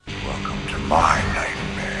my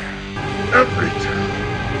nightmare. Every town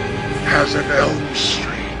has an Elm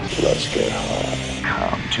Street. Let's get high.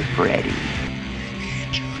 Come to Freddy. We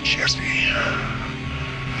need you, Jesse.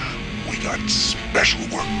 We got special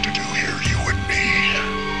work to do here, you and me.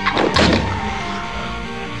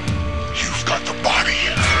 You've got the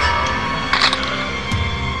body.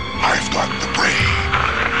 I've got the brain.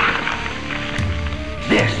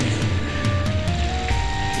 This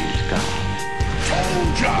is God.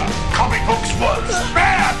 Told ya, comic books was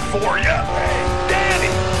bad for ya. Hey,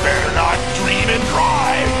 Danny, better not dream and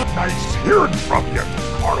drive. Nice hearing from you,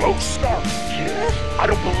 Carlos. I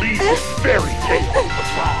don't believe this fairy tale.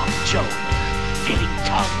 What's wrong, Joey? Getting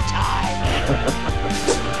tongue-tied.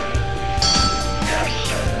 Yes.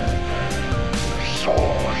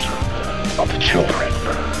 Sword of the children.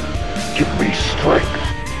 Give me strength.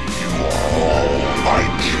 You are all my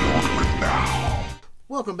children now.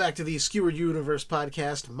 Welcome back to the Skewered Universe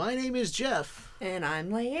podcast. My name is Jeff. And I'm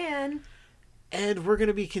Leanne. And we're going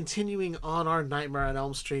to be continuing on our Nightmare on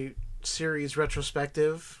Elm Street series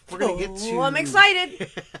retrospective. We're going to get to... I'm excited.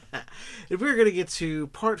 We're going to get to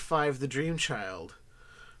part 5, The Dream Child.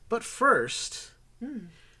 But first,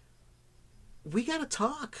 we got to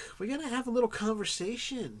talk. We got to have a little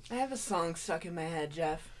conversation. I have a song stuck in my head,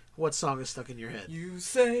 Jeff. What song is stuck in your head? You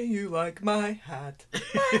say you like my hat.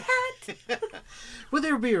 My hat. Would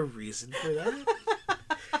there be a reason for that?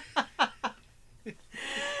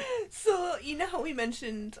 So, you know how we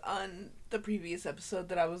mentioned on the previous episode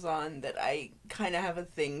that I was on that I kind of have a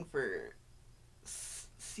thing for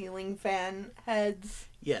ceiling fan heads?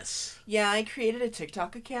 Yes. Yeah, I created a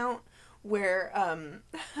TikTok account where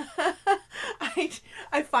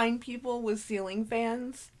I find people with ceiling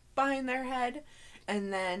fans behind their head,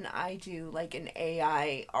 and then I do like an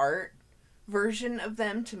AI art version of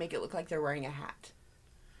them to make it look like they're wearing a hat.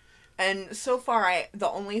 And so far, the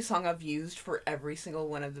only song I've used for every single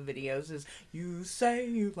one of the videos is "You say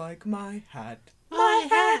you like my hat, my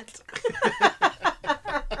hat."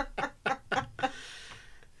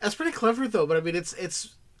 That's pretty clever, though. But I mean,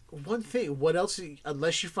 it's one thing. What else?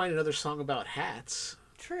 Unless you find another song about hats.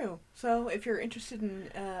 True. So if you're interested in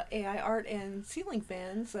AI art and ceiling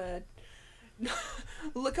fans,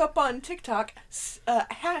 look up on TikTok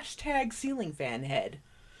hashtag ceiling fan head.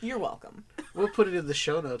 You're welcome. We'll put it in the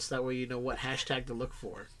show notes. That way you know what hashtag to look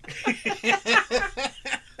for. It's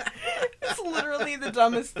literally the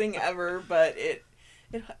dumbest thing ever, but it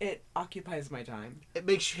occupies my time. It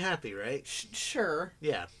makes you happy, right? Sure.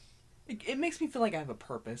 Yeah. It makes me feel like I have a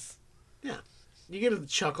purpose. Yeah. You get a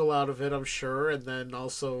chuckle out of it, I'm sure, and then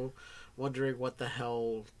also wondering what the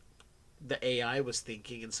hell the AI was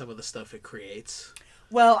thinking and some of the stuff it creates.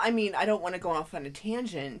 Well, I mean, I don't want to go off on a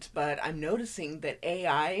tangent, but I'm noticing that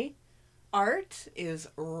AI art is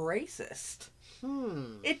racist.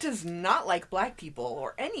 It does not like black people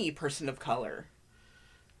or any person of color.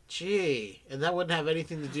 Gee, and that wouldn't have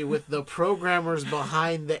anything to do with the programmers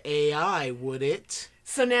behind the AI, would it?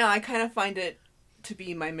 So now I kind of find it to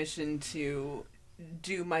be my mission to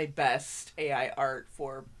do my best AI art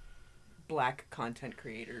for black content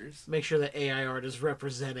creators. Make sure that AI art is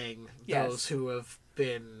representing those who have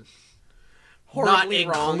been horribly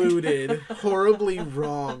not included, horribly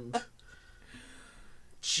wronged.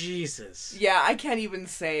 Jesus. Yeah, I can't even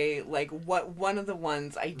say, like, what one of the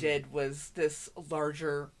ones I did was this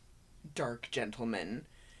larger, dark gentleman.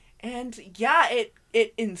 And, yeah,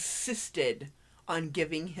 it insisted on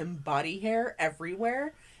giving him body hair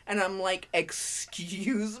everywhere. And I'm like,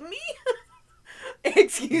 excuse me?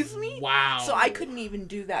 Excuse me? Wow. So I couldn't even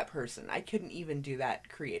do that person. I couldn't even do that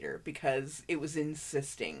creator because it was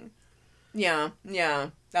insisting. Yeah,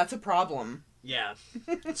 that's a problem. Yeah.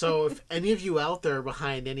 So if any of you out there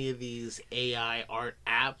behind any of these AI art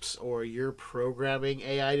apps or you're programming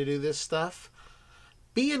AI to do this stuff,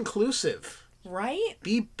 be inclusive. Right?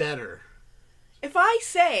 Be better. If I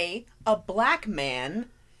say a black man,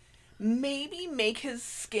 maybe make his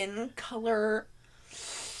skin color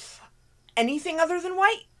anything other than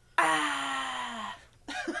white?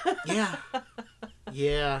 Yeah.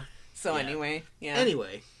 Yeah. So anyway, yeah.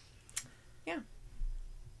 Anyway. Yeah.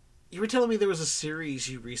 You were telling me there was a series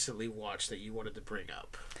you recently watched that you wanted to bring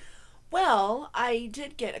up. Well, I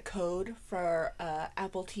did get a code for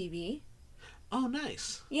Apple TV. Oh,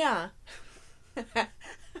 nice. Yeah.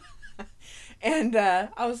 And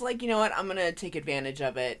I was like, you know what? I'm going to take advantage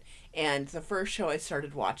of it. And the first show I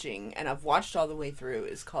started watching, and I've watched all the way through,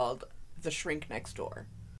 is called The Shrink Next Door.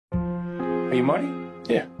 Are you Marty?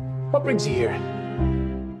 Yeah. What brings you here?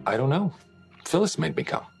 I don't know. Phyllis made me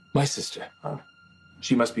come. My sister. Oh.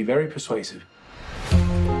 She must be very persuasive.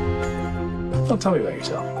 Well, tell me about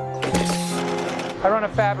yourself. I run a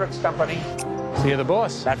fabrics company. So you're the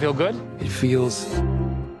boss. That feel good? It feels...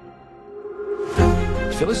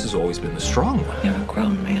 Phyllis has always been the strong one. You're a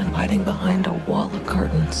grown man hiding behind a wall of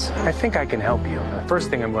curtains. I think I can help you. The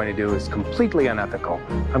first thing I'm going to do is completely unethical.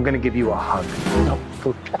 I'm going to give you a hug. No,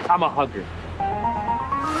 I'm a hugger.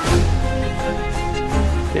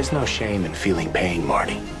 There's no shame in feeling pain,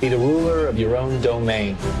 Marty. Be the ruler of your own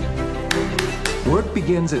domain. Work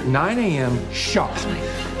begins at 9 a.m. sharp.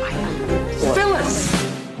 Phyllis!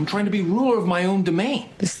 I'm trying to be ruler of my own domain.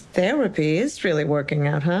 This therapy is really working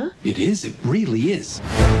out, huh? It is. It really is.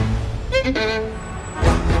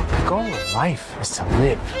 The goal of life is to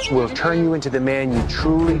live. Will turn you into the man you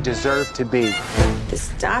truly deserve to be. This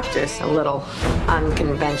doctor's a little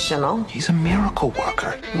unconventional. He's a miracle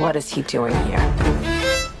worker. What is he doing here?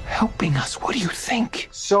 Helping us. What do you think?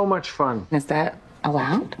 So much fun. Is that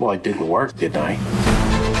allowed? Well, I didn't work, did I?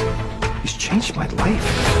 He's changed my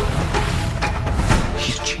life.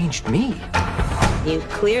 He's changed me. You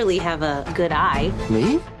clearly have a good eye.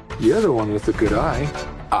 Me? You're the one with the good eye.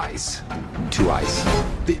 Eyes. 2 eyes.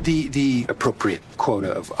 The appropriate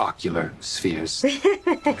quota of ocular spheres.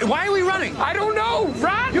 Why are we running? I don't know.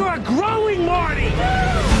 Run! You're growing, Marty!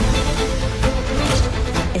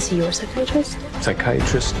 Is he your psychiatrist?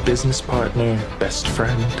 Psychiatrist, business partner, best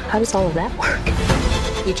friend. How does all of that work?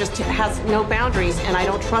 He just has no boundaries, and I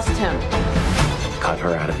don't trust him. Cut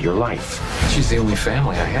her out of your life. She's the only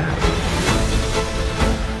family I have.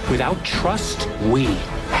 Without trust, we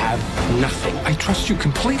have nothing. I trust you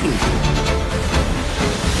completely.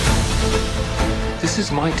 This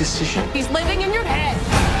is my decision. He's living in your head.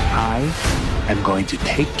 I am going to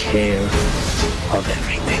take care of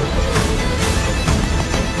everything.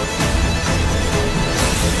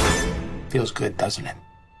 Feels good, doesn't it?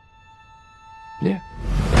 Yeah.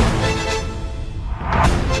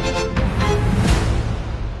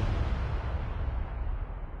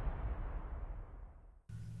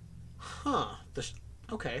 Huh.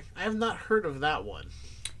 Okay. I have not heard of that one.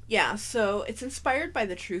 Yeah, so it's inspired by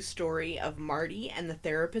the true story of Marty and the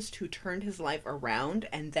therapist who turned his life around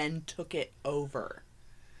and then took it over.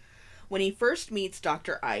 When he first meets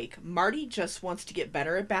Dr. Ike, Marty just wants to get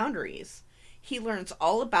better at boundaries. He learns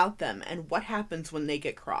all about them and what happens when they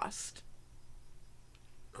get crossed.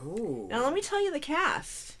 Ooh. Now let me tell you the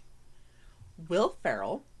cast. Will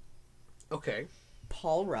Ferrell, Okay.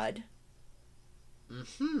 Paul Rudd,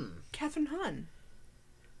 Katherine Hahn.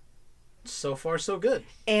 So far, so good.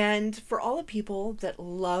 And for all the people that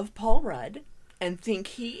love Paul Rudd and think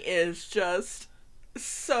he is just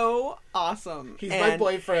so awesome. He's and my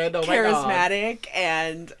boyfriend. Oh my god. charismatic,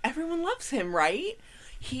 and everyone loves him, right?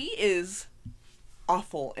 He is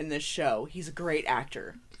awful in this show. He's a great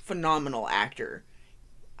actor. Phenomenal actor.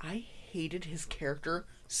 I hated his character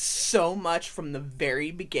so much from the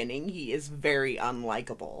very beginning. He is very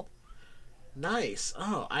unlikable. Nice.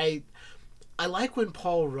 Oh, I like when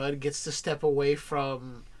Paul Rudd gets to step away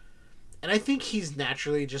from... And I think he's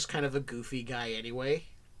naturally just kind of a goofy guy anyway.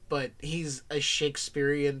 But he's a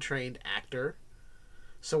Shakespearean-trained actor.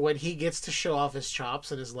 So when he gets to show off his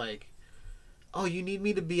chops and is like, oh, you need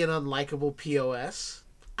me to be an unlikable POS?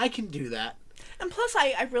 I can do that. And plus,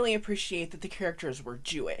 I really appreciate that the characters were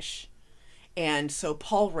Jewish. And so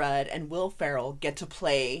Paul Rudd and Will Ferrell get to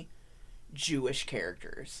play Jewish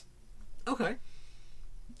characters. Okay.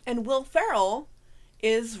 And Will Ferrell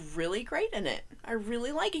is really great in it. I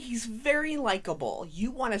really like it. He's very likable.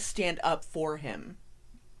 You want to stand up for him.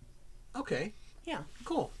 Okay. Yeah.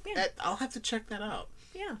 Cool. Yeah. I'll have to check that out.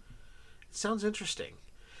 Yeah. It sounds interesting.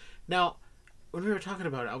 Now, when we were talking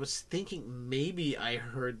about it, I was thinking maybe I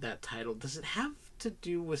heard that title. Does it have to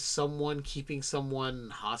do with someone keeping someone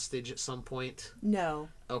hostage at some point? No.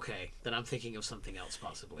 Okay, then I'm thinking of something else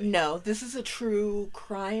possibly. No, this is a true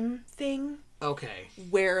crime thing Okay.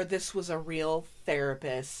 where this was a real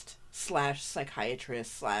therapist /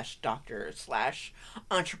 psychiatrist / doctor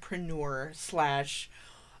 / entrepreneur /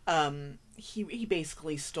 he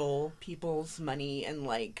basically stole people's money and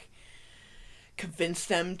convinced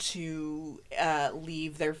them to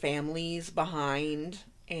leave their families behind,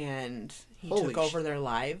 and he took over their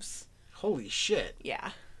lives. Holy shit.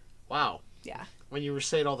 Yeah. Wow. Yeah. When you were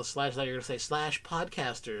saying all the slash, I thought you were going to say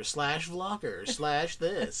 /podcaster, /vlogger,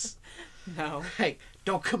 /this. No. Hey,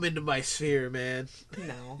 don't come into my sphere, man.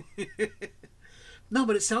 No. No,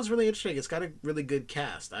 but it sounds really interesting. It's got a really good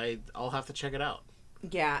cast. I'll have to check it out.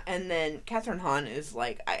 Yeah, and then Katherine Hahn is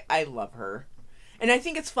I love her. And I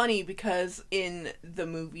think it's funny because in the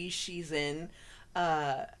movie she's in,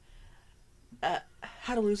 How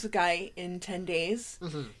to Lose a Guy in 10 Days,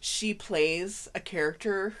 she plays a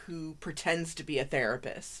character who pretends to be a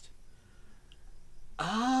therapist.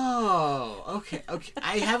 Oh, okay.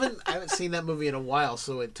 I haven't seen that movie in a while,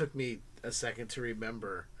 so it took me a second to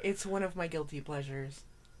remember. It's one of my guilty pleasures.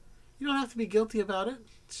 You don't have to be guilty about it.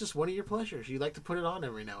 It's just one of your pleasures. You like to put it on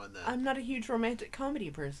every now and then. I'm not a huge romantic comedy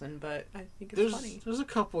person, but I think it's funny. There's a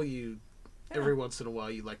couple every once in a while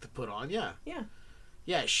you like to put on. Yeah. Yeah.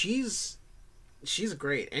 Yeah, she's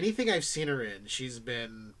great. Anything I've seen her in, she's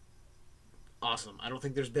been awesome. I don't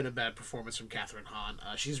think there's been a bad performance from Catherine Hahn.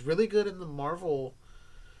 She's really good in the Marvel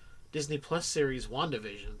Disney Plus series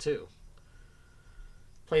WandaVision too.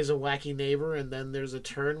 Plays a wacky neighbor, and then there's a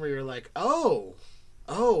turn where you're like, oh,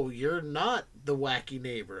 you're not the wacky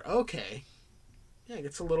neighbor. Okay. Yeah, it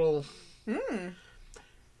gets a little...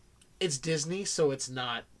 It's Disney, so it's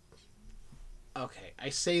not... Okay, I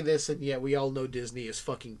say this, and yet we all know Disney is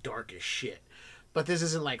fucking dark as shit. But this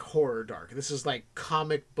isn't like horror dark. This is like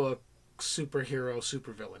comic book, superhero,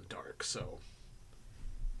 supervillain dark, so...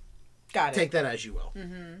 Got it. Take that as you will.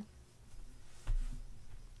 Mm-hmm.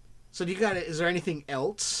 So is there anything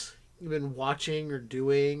else you've been watching or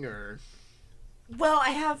doing, or... Well,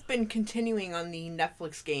 I have been continuing on the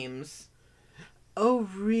Netflix games. Oh,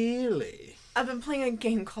 really? I've been playing a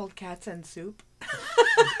game called Cats and Soup.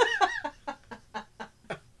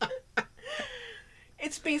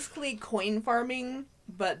 It's basically coin farming,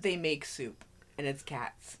 but they make soup, and it's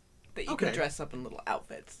cats that you can dress up in little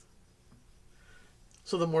outfits.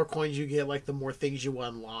 So the more coins you get, like, the more things you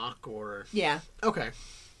unlock, or... Yeah. Okay,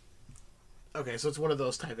 so it's one of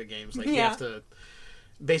those type of games. Like, you have to...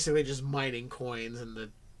 Basically just mining coins, and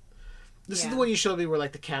This is the one you showed me where,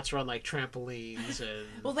 like, the cats are on, like, trampolines, and...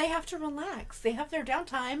 Well, they have to relax. They have their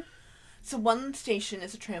downtime. So one station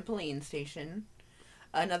is a trampoline station.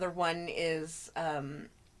 Another one is a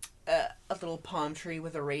little palm tree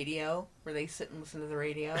with a radio where they sit and listen to the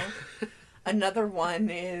radio. Another one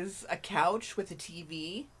is a couch with a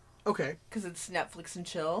TV. Okay. Because it's Netflix and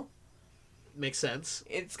chill. Makes sense.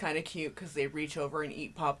 It's kind of cute because they reach over and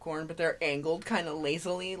eat popcorn, but they're angled kind of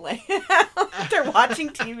lazily, like they're watching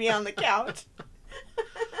TV on the couch.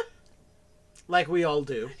 Like we all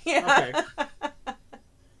do. Yeah. Okay.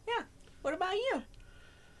 Yeah. What about you?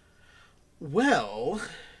 Well,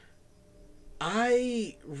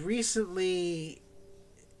 I recently...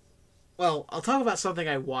 Well, I'll talk about something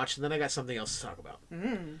I watched, and then I got something else to talk about.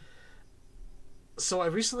 So I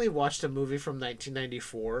recently watched a movie from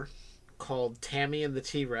 1994 called Tammy and the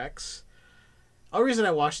T-Rex. The only reason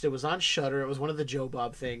I watched it was on Shudder. It was one of the Joe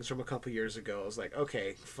Bob things from a couple years ago. I was like,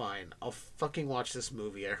 okay, fine. I'll fucking watch this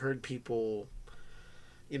movie. I heard people,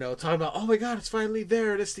 talking about, oh my god, it's finally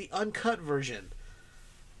there, and it's the uncut version.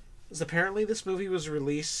 Because apparently this movie was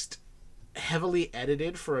released heavily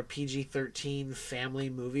edited for a PG-13 family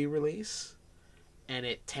movie release, and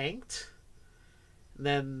it tanked. And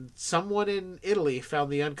then someone in Italy found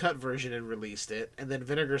the uncut version and released it, and then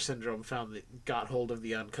Vinegar Syndrome got hold of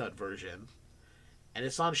the uncut version, and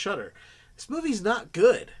it's on Shudder. This movie's not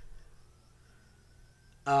good.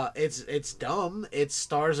 It's dumb. It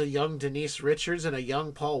stars a young Denise Richards and a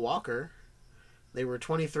young Paul Walker. They were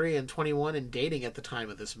 23 and 21 and dating at the time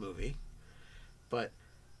of this movie. But,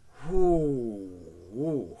 I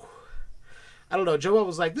don't know. Joe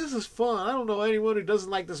was like, this is fun. I don't know anyone who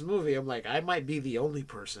doesn't like this movie. I'm like, I might be the only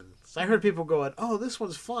person. So I heard people going, oh, this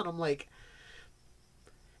one's fun. I'm like,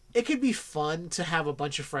 it could be fun to have a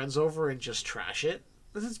bunch of friends over and just trash it.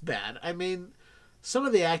 This is bad. I mean, some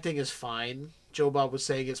of the acting is fine. Joe Bob was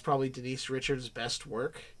saying it's probably Denise Richards' best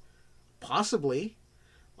work. Possibly.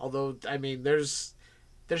 Although, I mean, there's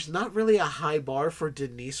not really a high bar for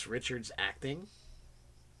Denise Richards' acting.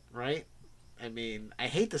 Right? I mean, I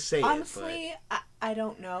hate to say Honestly, it, but... I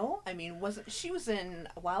don't know. I mean, she was in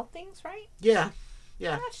Wild Things, right? Yeah.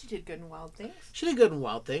 I thought she did good in Wild Things. She did good in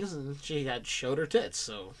Wild Things, and she showed her tits,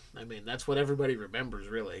 so, I mean, that's what everybody remembers,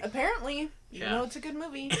 really. Apparently. You know it's a good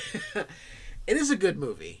movie. It is a good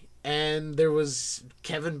movie. And there was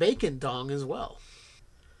Kevin Bacon dong as well.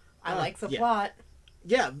 I like the plot.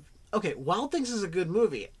 Yeah. Okay, Wild Things is a good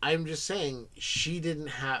movie. I'm just saying, she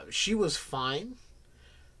was fine,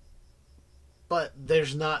 but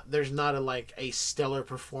there's not a stellar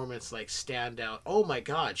performance, like, stand out. Oh my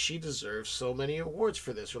god, she deserves so many awards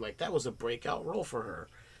for this. Or like, that was a breakout role for her.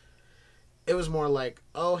 It was more like,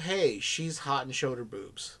 oh hey, she's hot and showed her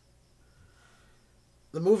boobs.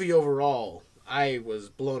 The movie overall, I was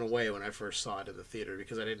blown away when I first saw it in the theater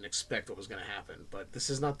because I didn't expect what was going to happen. But this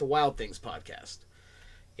is not the Wild Things podcast.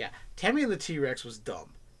 Yeah, Tammy and the T-Rex was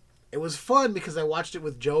dumb. It was fun because I watched it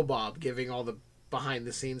with Joe Bob giving all the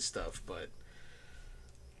behind-the-scenes stuff, but...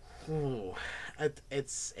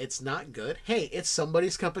 It's not good. Hey, it's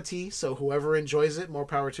somebody's cup of tea, so whoever enjoys it, more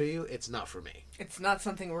power to you. It's not for me. It's not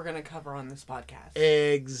something we're going to cover on this podcast.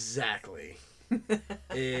 Exactly.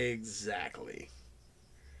 Exactly.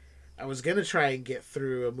 I was going to try and get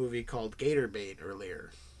through a movie called Gator Bait earlier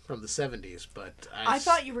from the 70s, but I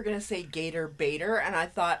thought you were going to say Gator Baiter, and I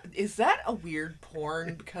thought, is that a weird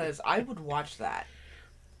porn? Because I would watch that.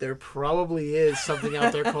 There probably is something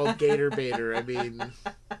out there called Gator Baiter. I mean,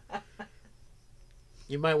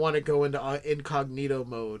 you might want to go into incognito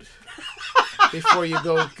mode before you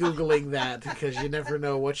go Googling that, because you never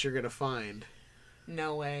know what you're going to find.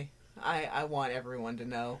 No way. I want everyone to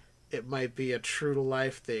know. It might be a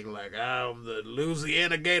true-to-life thing, like, I'm the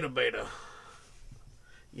Louisiana Gator Baiter.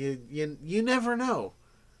 You never know.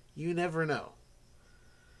 You never know.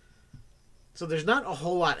 So there's not a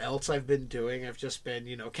whole lot else I've been doing. I've just been,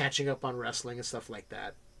 catching up on wrestling and stuff like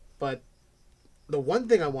that. But the one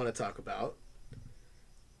thing I want to talk about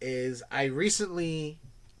is I recently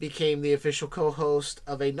became the official co-host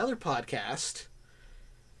of another podcast.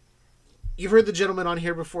 You've heard the gentleman on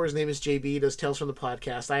here before. His name is JB. He does Tales from the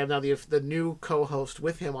Podcast. I am now the new co-host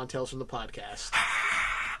with him on Tales from the Podcast.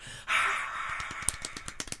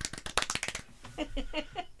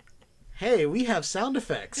 Hey, we have sound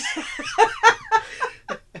effects.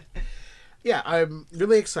 Yeah, I'm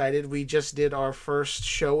really excited. We just did our first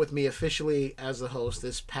show with me officially as the host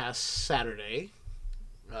this past Saturday.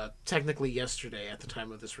 Technically yesterday at the time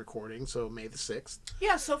of this recording, so May the 6th.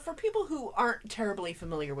 Yeah, so for people who aren't terribly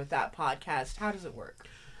familiar with that podcast, how does it work?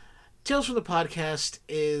 Tales from the Podcast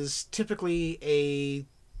is typically a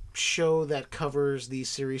show that covers the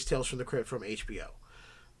series Tales from the Crypt from HBO.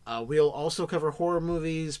 We'll also cover horror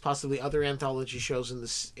movies, possibly other anthology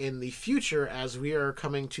shows in the future, as we are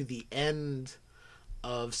coming to the end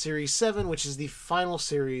of Series 7, which is the final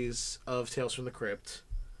series of Tales from the Crypt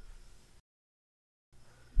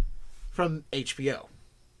from HBO.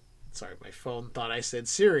 Sorry, my phone thought I said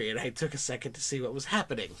Siri, and I took a second to see what was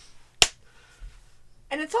happening.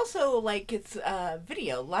 And it's also like it's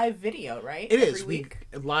live video, right? It Every is. week?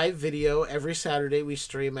 Live video every Saturday. We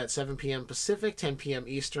stream at 7 p.m. Pacific, 10 p.m.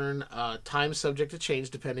 Eastern. Time subject to change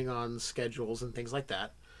depending on schedules and things like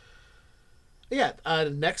that. Yeah,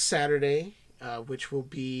 next Saturday, which will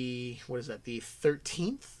be, the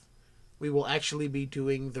 13th? We will actually be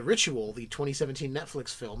doing The Ritual, the 2017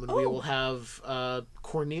 Netflix film, and we will have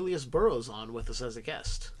Cornelius Burrows on with us as a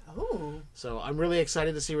guest. Oh. So I'm really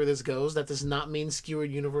excited to see where this goes. That does not mean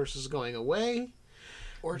Skewered Universe is going away.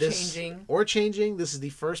 Changing. This is the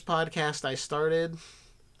first podcast I started.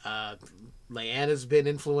 Leanne has been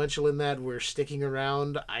influential in that. We're sticking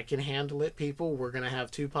around. I can handle it, people. We're going to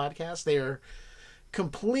have two podcasts. They are two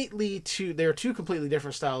completely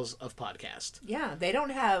different styles of podcast. Yeah, they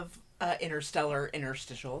don't have interstellar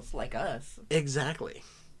interstitials like us. Exactly.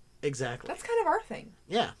 That's kind of our thing.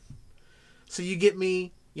 Yeah. So you get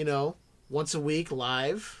me, once a week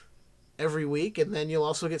live every week, and then you'll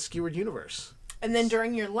also get Skewered Universe. And then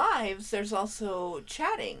during your lives, there's also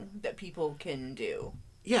chatting that people can do.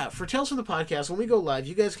 Yeah, for Tales from the Podcast, when we go live,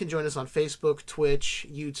 you guys can join us on Facebook, Twitch,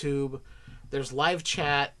 YouTube. There's live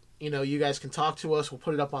chat. You guys can talk to us. We'll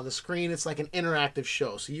put it up on the screen. It's like an interactive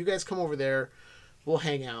show. So you guys come over there. We'll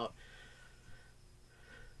hang out.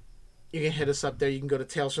 You can hit us up there. You can go to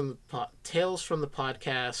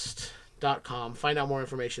talesfromthepodcast.com. Find out more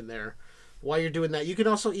information there. While you're doing that, you can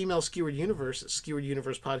also email Skewered Universe at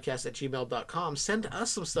skewerduniversepodcast@gmail.com. Send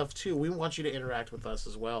us some stuff, too. We want you to interact with us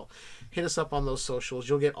as well. Hit us up on those socials.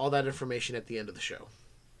 You'll get all that information at the end of the show.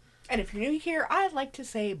 And if you're new here, I'd like to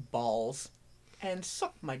say balls and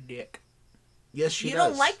suck my dick. Yes, she does. If you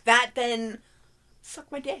don't like that, then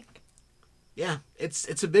suck my dick. Yeah,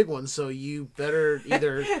 it's a big one, so you better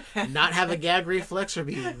either not have a gag reflex or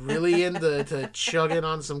be really into chugging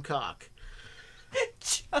on some cock.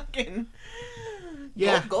 Chugging.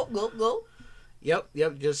 Yeah. Go. Yep,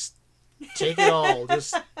 just take it all.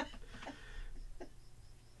 Just I'm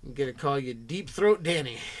gonna call you Deep Throat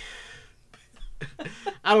Danny.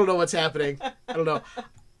 I don't know what's happening. I don't know.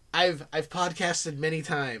 I've podcasted many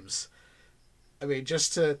times. I mean,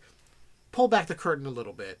 just to pull back the curtain a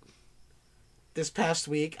little bit. This past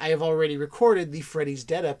week, I have already recorded the Freddy's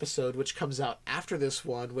Dead episode, which comes out after this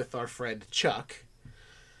one with our friend Chuck.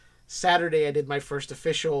 Saturday, I did my first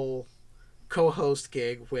official co-host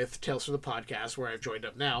gig with Tales from the Podcast, where I've joined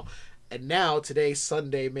up now. And now, today,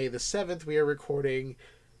 Sunday, May the 7th, we are recording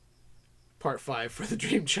part 5 for The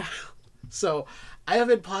Dream Child. So, I have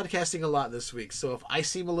been podcasting a lot this week, so if I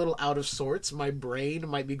seem a little out of sorts, my brain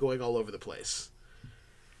might be going all over the place.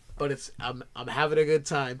 But I'm having a good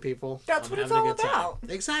time, people. That's what it's all about.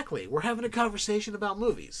 Exactly. We're having a conversation about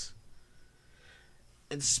movies.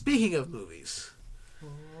 And speaking of movies,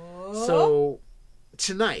 so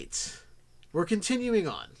tonight we're continuing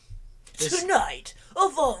on. Tonight,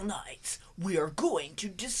 of all nights, we are going to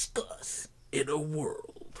discuss... In a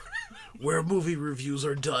world where movie reviews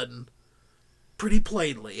are done pretty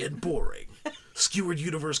plainly and boring, Skewered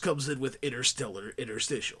Universe comes in with interstellar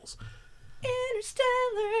interstitials.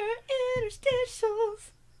 Interstellar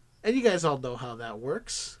interstitials. And you guys all know how that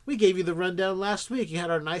works. We gave you the rundown last week. You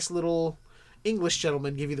had our nice little English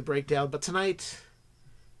gentleman give you the breakdown. But tonight,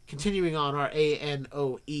 continuing on our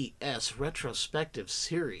ANOES retrospective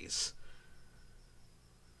series,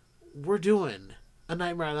 we're doing A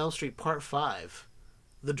Nightmare on Elm Street Part 5,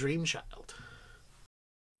 The Dream Child.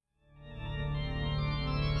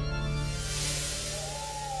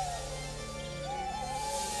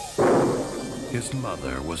 His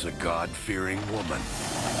mother was a God-fearing woman.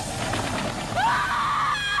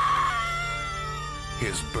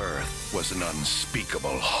 His birth was an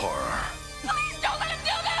unspeakable horror. Please don't let him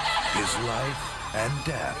do that! His life and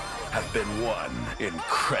death have been one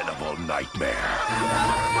incredible nightmare.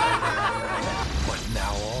 But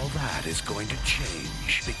now all that is going to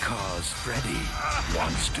change because Freddy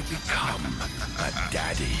wants to become a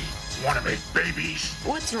daddy. Want to make babies?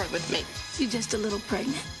 What's wrong with me? You just a little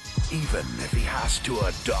pregnant? Even if he has to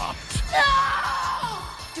adopt.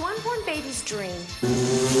 Do unborn babies dream?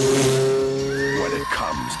 When it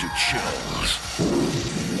comes to chills.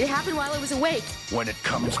 It happened while I was awake. When it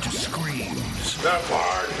comes to screams. That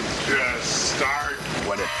part just start.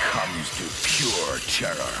 When it comes to pure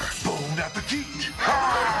terror. Bon appetit.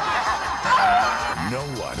 No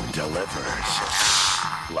one delivers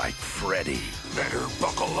like Freddy. Better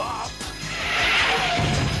buckle up.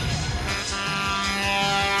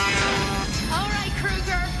 All right,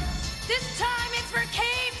 Krueger. This time it's for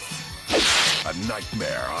keeps. A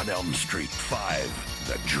Nightmare on Elm Street 5,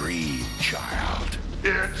 The Dream Child.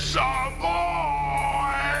 It's a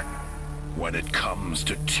boy. When it comes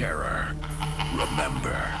to terror,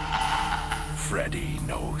 remember, Freddy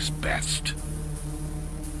knows best.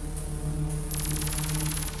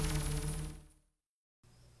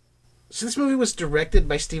 So this movie was directed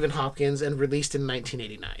by Stephen Hopkins and released in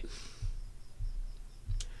 1989.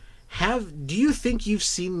 Do you think you've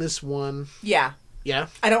seen this one? Yeah. Yeah?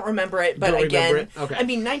 I don't remember it, but Don't again, remember it? Okay. I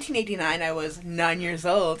mean, 1989, I was 9 years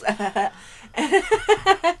old. That's,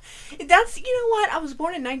 you know what? I was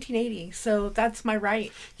born in 1980, so that's my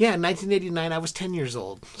right. Yeah, in 1989, I was 10 years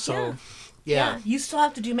old. So, yeah. You still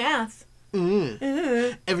have to do math.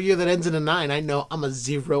 Every year that ends in a 9, I know I'm a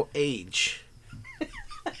 0 age.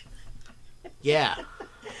 Yeah.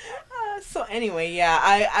 So anyway,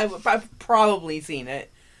 yeah, I've probably seen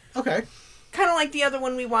it. Okay. Kind of like the other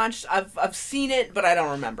one we watched. I've seen it, but I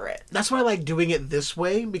don't remember it. That's why I like doing it this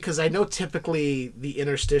way, because I know typically the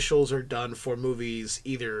interstitials are done for movies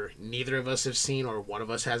either neither of us have seen or one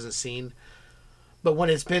of us hasn't seen. But when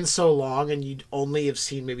it's been so long and you only have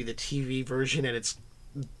seen maybe the TV version and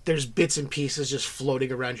there's bits and pieces just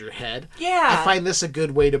floating around your head. Yeah. I find this a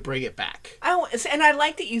good way to bring it back. And I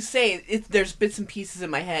like that you say there's bits and pieces in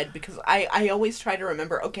my head, because I always try to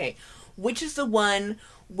remember, okay, which is the one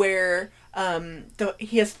where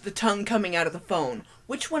he has the tongue coming out of the phone?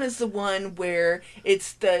 Which one is the one where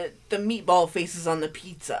it's the meatball faces on the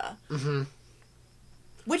pizza? Mm-hmm.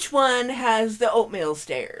 Which one has the oatmeal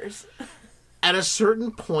stairs? At a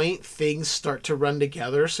certain point, things start to run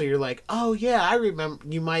together, so you're like, oh yeah, I remember.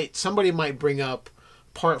 Somebody might bring up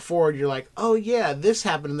part 4, and you're like, oh yeah, this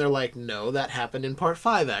happened, and they're like, no, that happened in part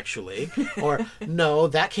 5 actually, or no,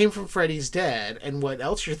 that came from Freddy's Dead, and what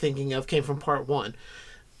else you're thinking of came from part 1.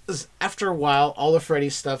 After a while, all of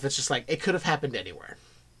Freddy's stuff, it's just like, it could have happened anywhere.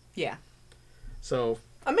 Yeah. So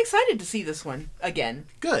I'm excited to see this one again.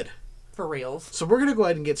 Good. For reals. So we're gonna go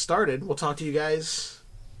ahead and get started. We'll talk to you guys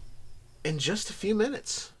in just a few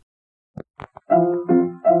minutes.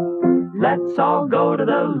 Let's all go to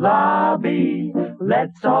the lobby.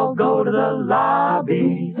 Let's all go to the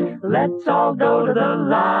lobby. Let's all go to the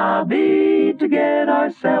lobby to get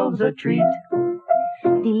ourselves a treat.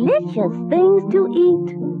 Delicious things to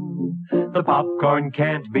eat. The popcorn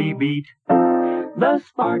can't be beat. The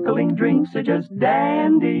sparkling drinks are just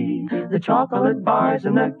dandy. The chocolate bars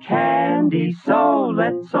and the candy. So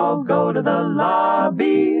let's all go to the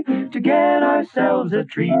lobby to get ourselves a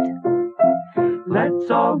treat.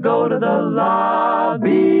 Let's all go to the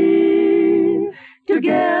lobby to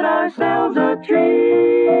get ourselves a treat.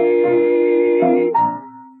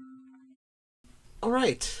 All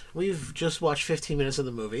right, we've just watched 15 minutes of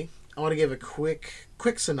the movie. I want to give a quick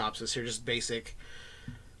synopsis here, just basic.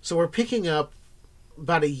 So we're picking up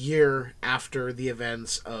about a year after the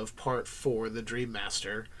events of Part 4, The Dream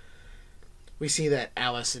Master. We see that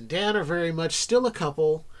Alice and Dan are very much still a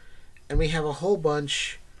couple, and we have a whole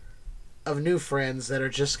bunch of new friends that are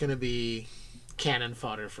just going to be cannon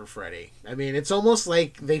fodder for Freddy. I mean, it's almost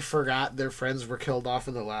like they forgot their friends were killed off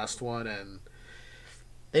in the last one, and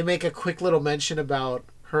they make a quick little mention about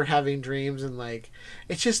her having dreams, and like,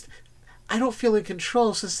 it's just, I don't feel in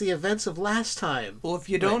control since the events of last time. Well, if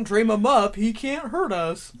you don't dream him up, he can't hurt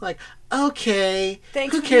us. Like, okay,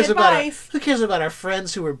 thanks who for cares the advice. who cares about our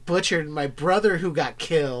friends who were butchered and my brother who got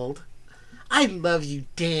killed? I love you,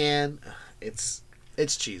 Dan. It's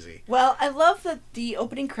cheesy. Well, I love that the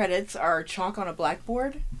opening credits are chalk on a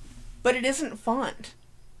blackboard, but it isn't font.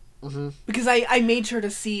 Mm-hmm. Because I made sure to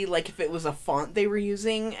see like if it was a font they were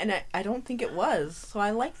using, and I don't think it was. So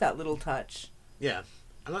I like that little touch. Yeah.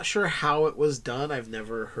 I'm not sure how it was done. I've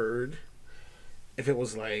never heard if it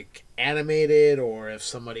was like animated or if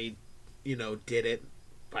somebody, did it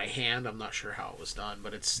by hand. I'm not sure how it was done,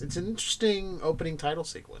 but it's an interesting opening title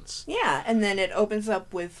sequence. Yeah, and then it opens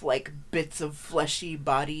up with like bits of fleshy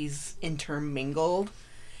bodies intermingled,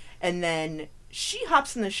 and then she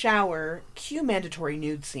hops in the shower, cue mandatory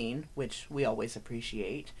nude scene, which we always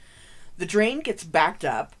appreciate. The drain gets backed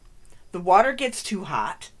up, the water gets too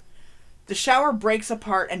hot. The shower breaks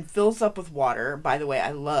apart and fills up with water. By the way,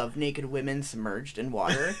 I love naked women submerged in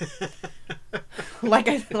water. like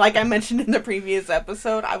I mentioned in the previous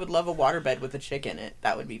episode, I would love a waterbed with a chick in it.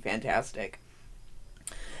 That would be fantastic.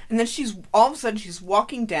 And then all of a sudden she's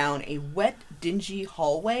walking down a wet, dingy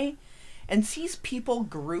hallway and sees people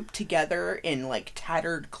grouped together in like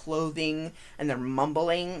tattered clothing, and they're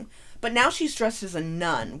mumbling. But now she's dressed as a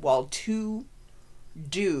nun while two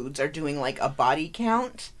dudes are doing like a body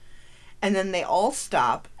count. And then they all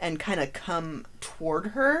stop and kind of come toward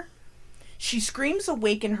her. She screams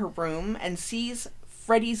awake in her room and sees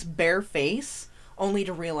Freddy's bare face, only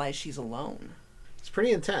to realize she's alone. It's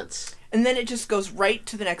pretty intense. And then it just goes right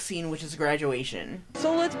to the next scene, which is graduation.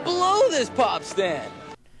 So let's blow this pop stand.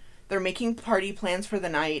 They're making party plans for the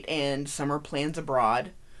night and summer plans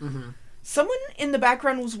abroad. Mm-hmm. Someone in the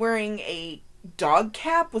background was wearing a dog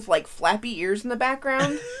cap with like flappy ears in the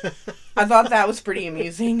background. I thought that was pretty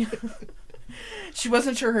amusing. She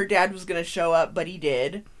wasn't sure her dad was going to show up, but he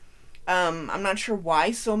did. I'm not sure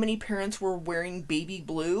why so many parents were wearing baby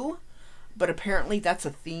blue, but apparently that's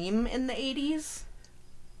a theme in the 80s.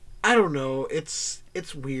 I don't know. It's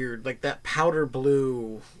weird. Like that powder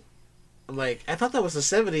blue. Like, I thought that was a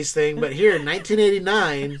 70s thing, but here in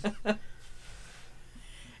 1989.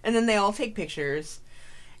 And then they all take pictures.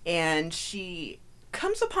 And she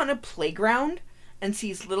comes upon a playground and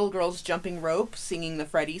sees little girls jumping rope, singing the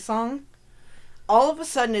Freddy song. All of a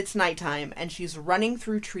sudden it's nighttime, and she's running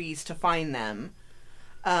through trees to find them.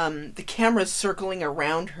 The camera's circling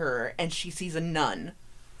around her, and she sees a nun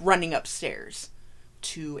running upstairs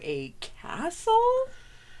to a castle?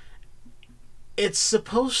 It's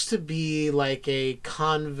supposed to be like a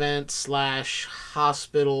convent /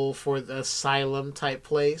 hospital for the asylum type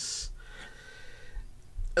place.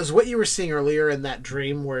 As what you were seeing earlier in that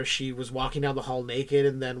dream where she was walking down the hall naked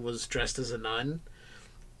and then was dressed as a nun,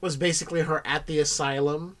 was basically her at the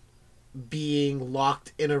asylum being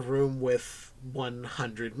locked in a room with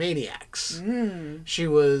 100 maniacs. She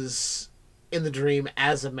was in the dream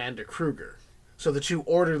as Amanda Kruger. So the two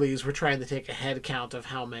orderlies were trying to take a head count of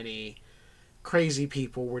how many crazy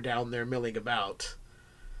people were down there milling about.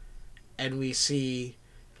 And we see...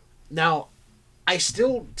 Now, I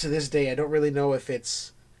still, to this day, I don't really know if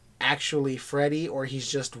it's actually Freddy or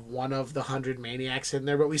he's just one of the 100 maniacs in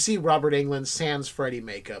there, but we see Robert Englund sans Freddy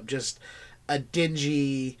makeup, just a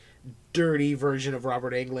dingy, dirty version of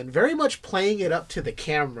Robert Englund, very much playing it up to the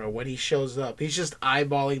camera when he shows up. He's just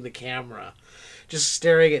eyeballing the camera, just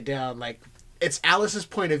staring it down. Like, it's Alice's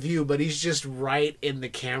point of view, but he's just right in the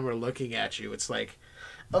camera looking at you. It's like,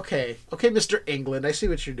 okay, Mr. Englund, I see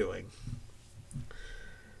what you're doing.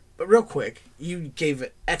 But real quick, you gave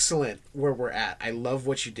it excellent where we're at. I love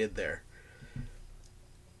what you did there.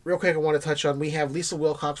 Real quick, I want to touch on, we have Lisa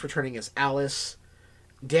Wilcox returning as Alice,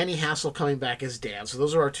 Danny Hassel coming back as Dan. So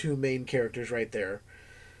those are our two main characters right there.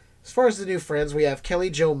 As far as the new friends, we have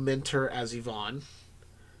Kelly Jo Minter as Yvonne,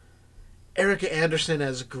 Erica Anderson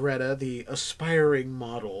as Greta, the aspiring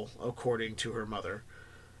model, according to her mother.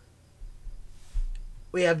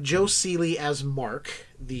 We have Joe Seeley as Mark,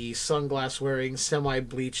 the sunglass-wearing,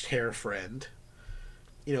 semi-bleached hair friend.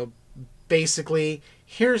 You know, basically,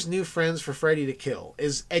 here's new friends for Freddy to kill.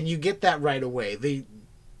 And you get that right away.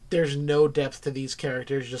 There's no depth to these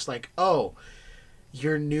characters, just like, oh,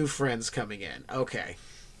 your new friends coming in. Okay.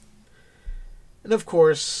 And of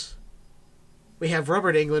course, we have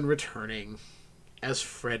Robert Englund returning as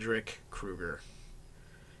Frederick Krueger.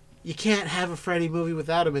 You can't have a Freddy movie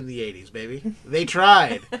without him in the 80s, baby. They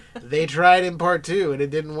tried. They tried in part 2, and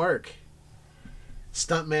it didn't work.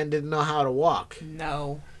 Stuntman didn't know how to walk.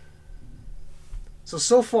 No.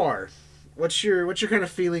 So far, what's your kind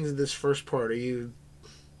of feelings in this first part? Are you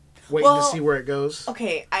waiting to see where it goes?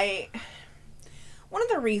 Okay, one of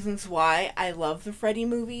the reasons why I love the Freddy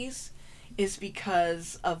movies is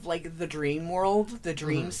because of, like, the dream world, the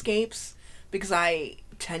dreamscapes, because I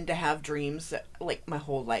tend to have dreams that, like, my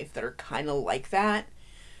whole life that are kind of like that.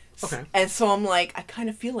 Okay. And so I'm like, I kind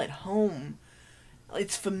of feel at home.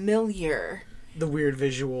 It's familiar. The weird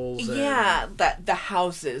visuals. Yeah, the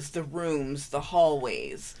houses, the rooms, the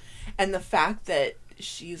hallways. And the fact that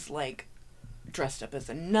she's, like, dressed up as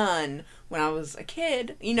a nun when I was a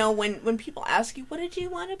kid. You know, when people ask you, what did you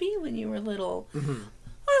want to be when you were little? Mm-hmm.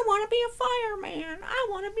 I want to be a fireman. I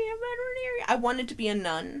want to be a veterinarian. I wanted to be a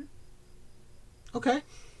nun. Okay.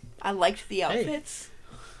 I liked the outfits.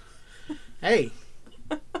 Hey.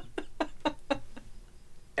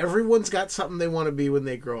 Everyone's got something they want to be when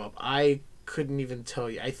they grow up. I couldn't even tell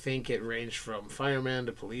you. I think it ranged from fireman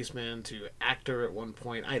to policeman to actor at one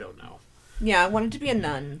point. I don't know. Yeah, I wanted to be a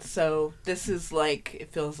nun, so this is like,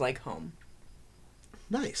 it feels like home.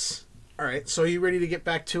 Nice. All right, so are you ready to get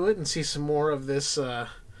back to it and see some more of this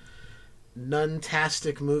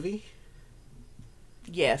nun-tastic movie?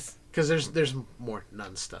 Yes. Because there's more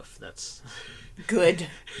nun stuff. That's good.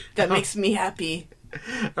 That makes me happy.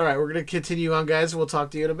 All right, we're going to continue on, guys. We'll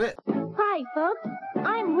talk to you in a bit. Hi, folks.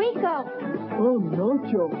 I'm Rico. Oh,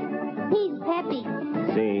 Nacho. He's Peppy.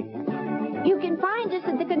 See? You can find us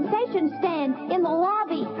at the concession stand in the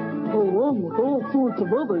lobby. Along with all sorts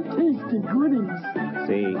of other tasty goodies.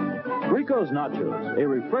 See? Rico's Nachos, a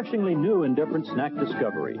refreshingly new and different snack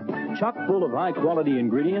discovery. Chock full of high-quality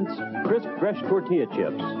ingredients, crisp, fresh tortilla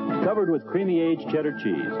chips, covered with creamy aged cheddar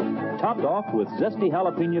cheese, topped off with zesty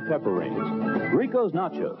jalapeno pepper rings. Rico's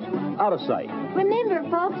Nachos, out of sight. Remember,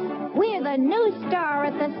 folks, we're the new star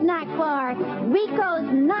at the snack bar, Rico's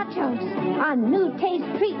Nachos, a new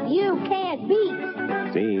taste treat you can't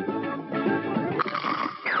beat. See?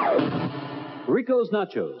 Rico's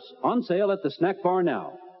Nachos, on sale at the snack bar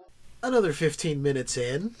now. Another 15 minutes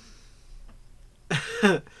in.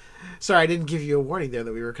 Sorry, I didn't give you a warning there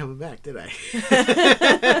that we were coming back, did I?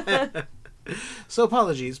 So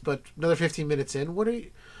apologies, but another 15 minutes in. What are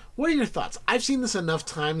your thoughts? I've seen this enough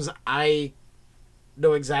times. I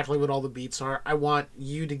know exactly what all the beats are. I want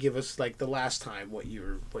you to give us, like, the last time what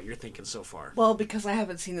you're thinking so far. Well, because I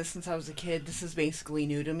haven't seen this since I was a kid, this is basically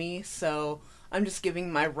new to me, so I'm just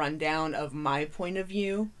giving my rundown of my point of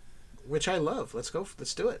view. Which I love. Let's go.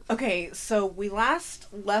 Let's do it. Okay, so we last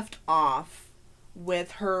left off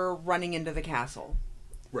with her running into the castle.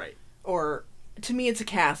 Right. Or, to me it's a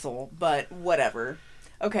castle, but whatever.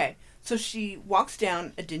 Okay, so she walks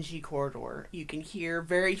down a dingy corridor. You can hear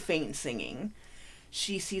very faint singing.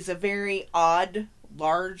 She sees a very odd,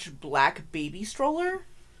 large, black baby stroller.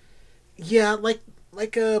 Yeah,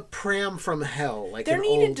 like a pram from hell. Like there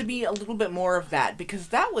needed to be a little bit more of that, because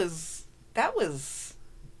that was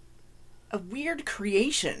a weird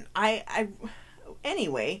creation.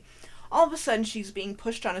 Anyway, all of a sudden she's being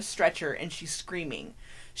pushed on a stretcher and she's screaming.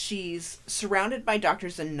 She's surrounded by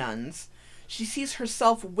doctors and nuns. She sees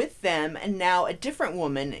herself with them, and now a different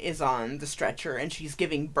woman is on the stretcher and she's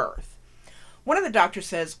giving birth. One of the doctors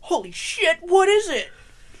says, "Holy shit, what is it?"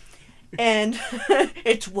 And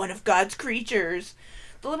it's one of God's creatures.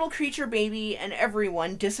 The little creature baby and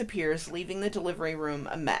everyone disappears, leaving the delivery room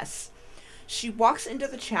a mess. She walks into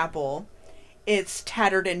the chapel. It's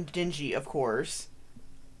tattered and dingy, of course.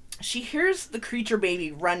 She hears the creature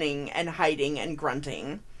baby running and hiding and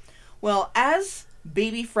grunting. Well, as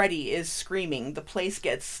baby Freddy is screaming, the place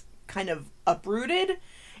gets kind of uprooted,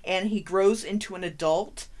 and he grows into an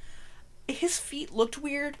adult. His feet looked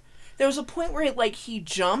weird. There was a point where he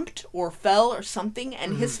jumped or fell or something,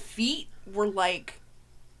 and his feet were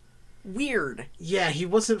weird. Yeah, he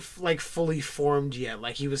wasn't fully formed yet.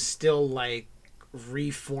 He was still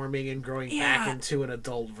reforming and growing back into an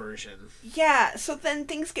adult version. Yeah, so then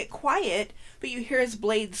things get quiet, but you hear his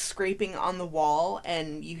blades scraping on the wall,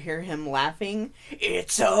 and you hear him laughing.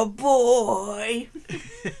 "It's a boy!"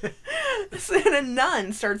 Then a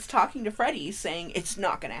nun starts talking to Freddy, saying it's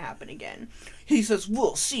not going to happen again. He says,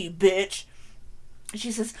 "We'll see, bitch."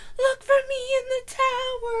 She says, "Look for me in the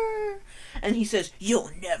tower." And he says,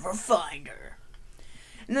 "You'll never find her."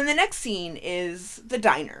 And then the next scene is the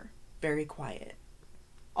diner. Very quiet.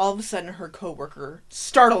 All of a sudden, her coworker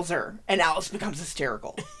startles her, and Alice becomes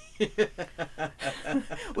hysterical.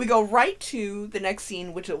 We go right to the next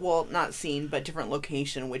scene, which, well, not scene, but different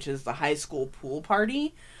location, which is the high school pool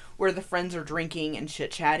party, where the friends are drinking and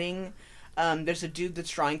chit-chatting. There's a dude that's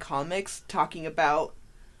drawing comics talking about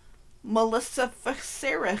Melissa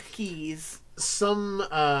Facerakis. Some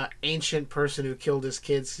ancient person who killed his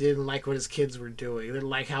kids didn't like what his kids were doing. They didn't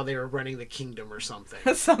like how they were running the kingdom or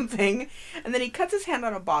something. Something. And then he cuts his hand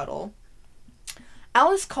on a bottle.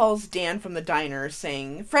 Alice calls Dan from the diner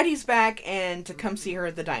saying Freddy's back and to come see her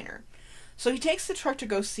at the diner. So he takes the truck to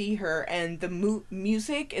go see her, and the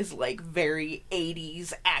music is like very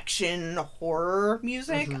 80s action horror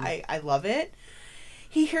music. Mm-hmm. I love it.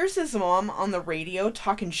 He hears his mom on the radio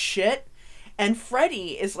talking shit, and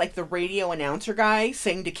Freddy is like the radio announcer guy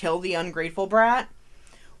saying to kill the ungrateful brat.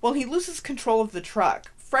 Well, he loses control of the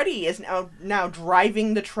truck. Freddy is now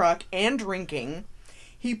driving the truck and drinking.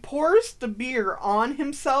 He pours the beer on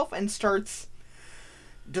himself and starts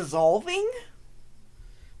dissolving.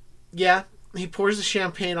 Yeah, he pours the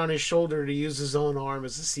champagne on his shoulder to use his own arm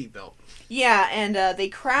as a seatbelt. Yeah, and they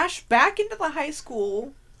crash back into the high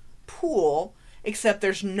school pool, except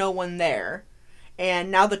there's no one there.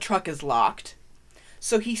 And now the truck is locked.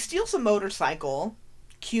 So he steals a motorcycle.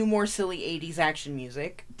 Cue more silly 80s action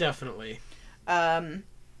music. Definitely.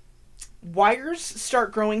 Wires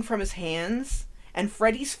start growing from his hands, and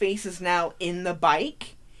Freddy's face is now in the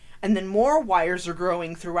bike. And then more wires are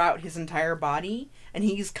growing throughout his entire body, and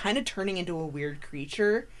he's kind of turning into a weird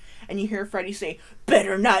creature. And you hear Freddy say,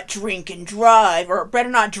 "Better not drink and drive," or "Better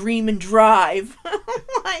not dream and drive." I'm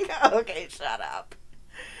like, okay, shut up.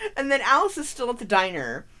 And then Alice is still at the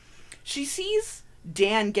diner. She sees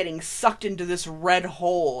Dan getting sucked into this red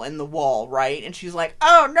hole in the wall, right? And she's like,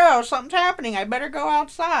 "Oh no, something's happening. I better go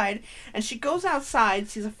outside." And she goes outside,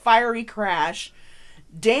 sees a fiery crash.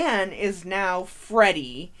 Dan is now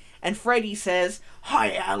Freddy. And Freddy says,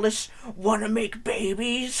 "Hi, Alice. Wanna make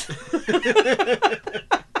babies?"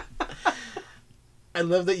 I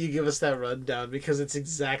love that you give us that rundown because it's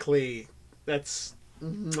exactly... That's...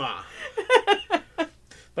 Mwah.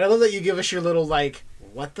 But I love that you give us your little, like,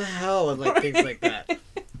 what the hell? And, like, things like that.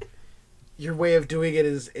 Your way of doing it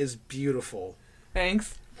is beautiful.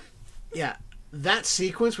 Thanks. Yeah. That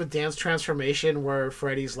sequence with Dan's transformation where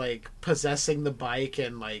Freddy's, like, possessing the bike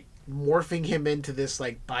and, like, morphing him into this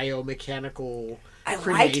like biomechanical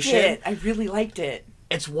creation. Liked it. I really liked it.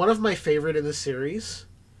 It's one of my favorite in the series.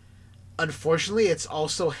 Unfortunately, it's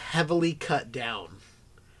also heavily cut down.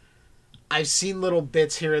 I've seen little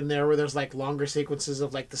bits here and there where there's like longer sequences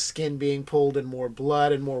of like the skin being pulled and more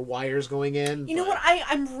blood and more wires going in. You know what?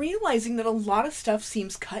 I'm realizing that a lot of stuff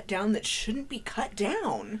seems cut down that shouldn't be cut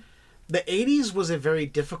down. The 80s was a very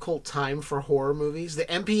difficult time for horror movies. The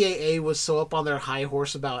MPAA was so up on their high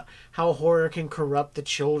horse about how horror can corrupt the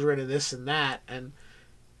children and this and that. And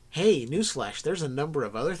hey, newsflash, there's a number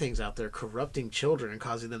of other things out there corrupting children and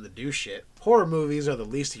causing them to do shit. Horror movies are the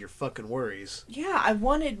least of your fucking worries. Yeah, I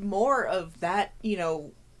wanted more of that,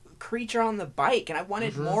 creature on the bike. And I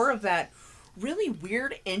wanted more of that really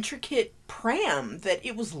weird, intricate pram. That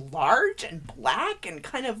it was large and black and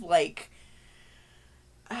kind of like...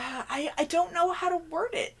 I don't know how to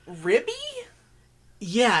word it. Ribby?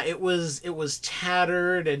 Yeah, it was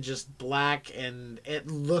tattered and just black, and it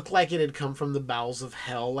looked like it had come from the bowels of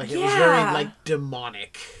hell. Like, it was very, like,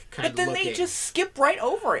 demonic kind of looking. But then they just skip right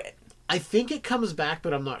over it. I think it comes back,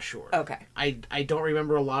 but I'm not sure. Okay. I don't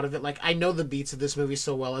remember a lot of it. Like, I know the beats of this movie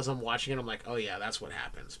so well as I'm watching it, I'm like, oh yeah, that's what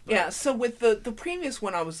happens. But... Yeah, so with the previous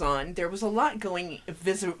one I was on, there was a lot going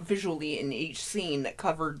visually in each scene that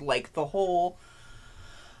covered, like, the whole...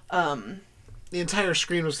 the entire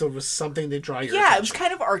screen was filled with something to draw your attention. Yeah, it was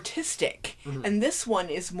kind of artistic. Mm-hmm. And this one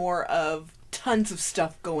is more of tons of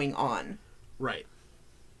stuff going on. Right.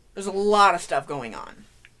 There's a lot of stuff going on.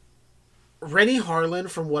 Rennie Harlan,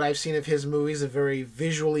 from what I've seen of his movies, is very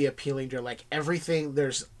visually appealing to, like, everything.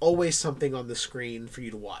 There's always something on the screen for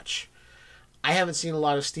you to watch. I haven't seen a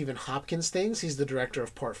lot of Stephen Hopkins things. He's the director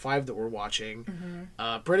of Part 5 that we're watching.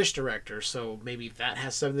 Mm-hmm. British director, so maybe that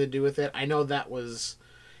has something to do with it. I know that was...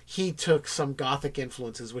 He took some Gothic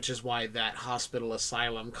influences, which is why that hospital,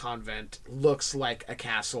 asylum, convent looks like a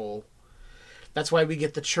castle. That's why we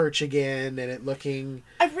get the church again, and it looking...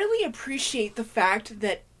 I really appreciate the fact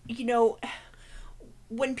that,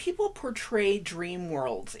 when people portray dream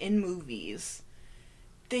worlds in movies,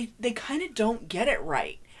 they kind of don't get it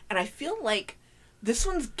right. And I feel like this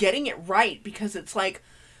one's getting it right, because it's like...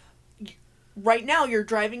 Right now you're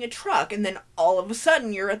driving a truck, and then all of a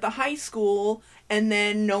sudden you're at the high school, and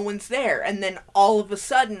then no one's there, and then all of a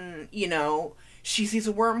sudden, she sees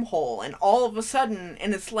a wormhole, and all of a sudden,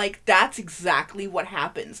 and it's like, that's exactly what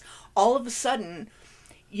happens. All of a sudden,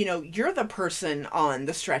 you're the person on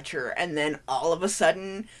the stretcher, and then all of a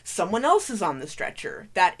sudden someone else is on the stretcher.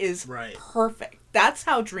 That is perfect. That's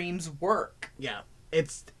how dreams work. Yeah.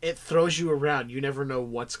 It throws you around. You never know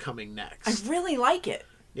what's coming next. I really like it.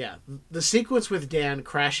 Yeah. The sequence with Dan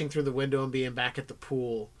crashing through the window and being back at the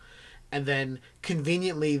pool, and then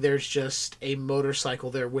conveniently there's just a motorcycle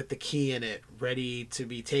there with the key in it ready to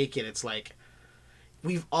be taken. It's like,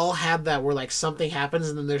 we've all had that where like something happens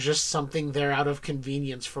and then there's just something there out of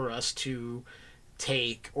convenience for us to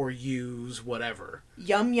take or use, whatever.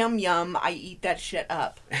 Yum, yum, yum. I eat that shit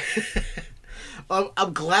up.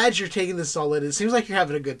 I'm glad you're taking this all in. It seems like you're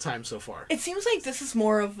having a good time so far. It seems like this is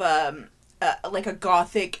more of like a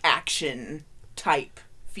gothic action type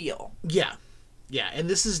feel. Yeah. Yeah, and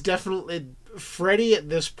this is definitely... Freddy at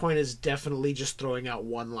this point is definitely just throwing out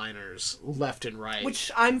one-liners left and right.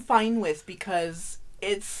 Which I'm fine with because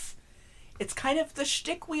it's kind of the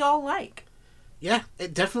shtick we all like. Yeah,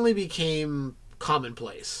 it definitely became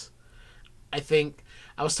commonplace. I think...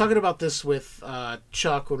 I was talking about this with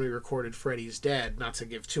Chuck when we recorded Freddy's Dead, not to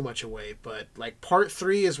give too much away, but like part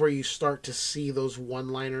 3 is where you start to see those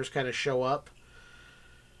one-liners kind of show up.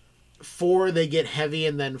 4, they get heavy,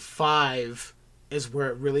 and then 5 is where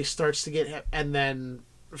it really starts to get heavy, and then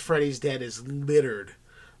Freddy's Dead is littered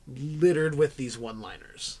with these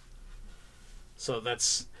one-liners. So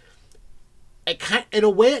that's... in a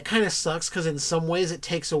way, it kind of sucks, because in some ways it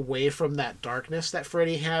takes away from that darkness that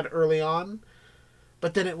Freddy had early on.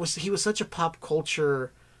 But then he was such a pop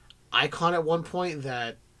culture icon at one point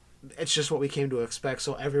that it's just what we came to expect.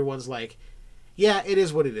 So everyone's like, yeah, it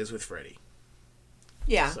is what it is with Freddy.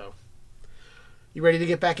 Yeah. So, you ready to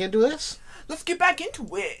get back into this? Let's get back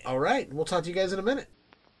into it. All right. We'll talk to you guys in a minute.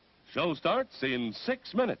 Show starts in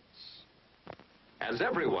 6 minutes. As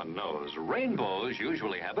everyone knows, rainbows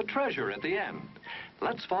usually have a treasure at the end.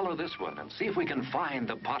 Let's follow this one and see if we can find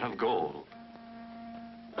the pot of gold.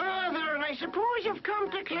 Father, I suppose you've come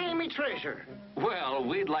to claim me treasure. Well,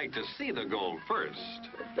 we'd like to see the gold first.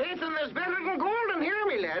 Faith in there's better than gold in here,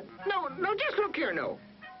 me lad. No, just look here, no.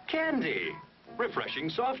 Candy, refreshing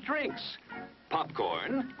soft drinks,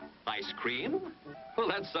 popcorn, ice cream. Well,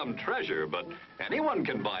 that's some treasure, but anyone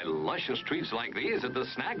can buy luscious treats like these at the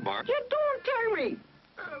snack bar. You don't tell me.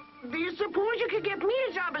 Do you suppose you could get me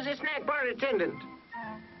a job as a snack bar attendant?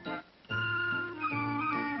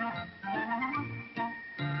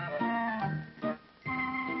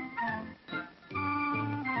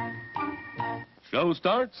 Show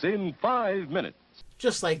starts in 5 minutes.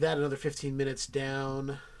 Just like that, another 15 minutes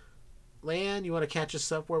down. Lan, you want to catch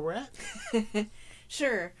us up where we're at?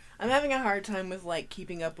 Sure. I'm having a hard time with, like,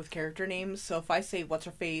 keeping up with character names, so if I say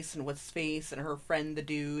what's-her-face and what's-his-face and her friend the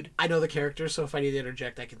dude... I know the characters, so if I need to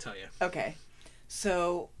interject, I can tell you. Okay.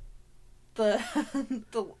 So, the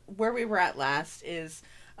where we were at last is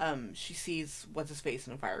she sees what's-his-face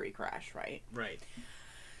in a fiery crash, right? Right.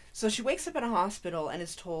 So she wakes up in a hospital and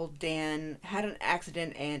is told Dan had an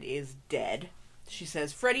accident and is dead. She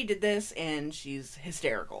says Freddy did this and she's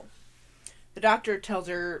hysterical. The doctor tells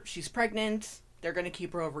her she's pregnant. They're going to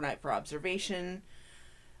keep her overnight for observation.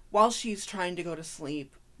 While she's trying to go to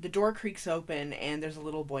sleep, the door creaks open and there's a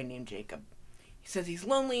little boy named Jacob. He says he's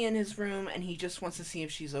lonely in his room and he just wants to see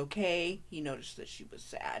if she's okay. He noticed that she was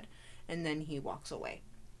sad. And then he walks away.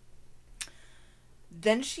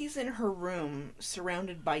 Then she's in her room,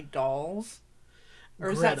 surrounded by dolls.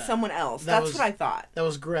 Or is Greta. that someone else? That's what I thought. That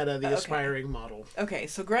was Greta, the aspiring model. Okay,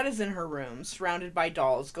 so Greta's in her room, surrounded by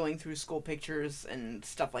dolls, going through school pictures and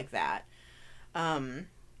stuff like that. Then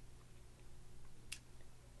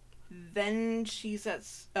she's at...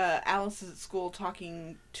 Alice is at school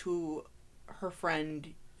talking to her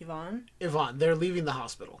friend, Yvonne? Yvonne. They're leaving the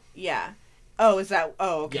hospital. Yeah. Oh, is that...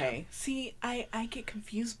 Oh, okay. Yeah. See, I get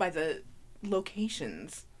confused by the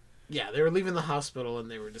locations. Yeah, they were leaving the hospital and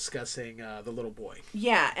they were discussing the little boy.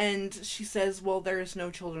 Yeah, and she says, well, there's no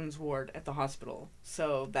children's ward at the hospital,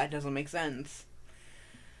 so that doesn't make sense.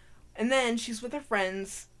 And then she's with her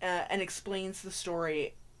friends and explains the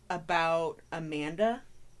story about Amanda.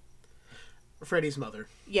 Freddy's mother.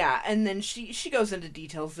 Yeah, and then she goes into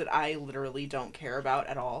details that I literally don't care about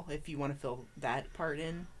at all, if you want to fill that part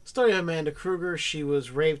in. Story of Amanda Kruger. She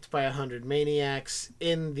was raped by 100 maniacs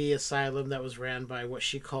in the asylum that was ran by what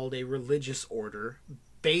she called a religious order.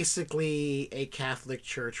 Basically a Catholic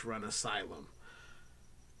church-run asylum.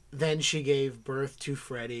 Then she gave birth to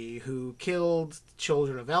Freddy, who killed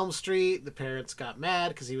children of Elm Street. The parents got mad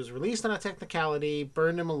because he was released on a technicality,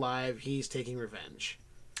 burned him alive. He's taking revenge.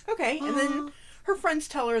 Okay, and then her friends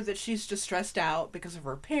tell her that she's just stressed out because of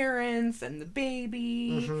her parents and the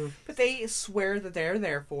baby, but they swear that they're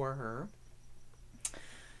there for her.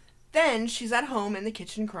 Then she's at home in the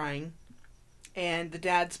kitchen crying, and the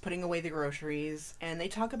dad's putting away the groceries, and they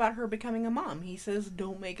talk about her becoming a mom. He says,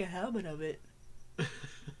 don't make a habit of it.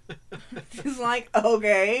 She's like,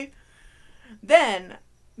 okay. Then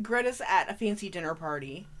Greta's at a fancy dinner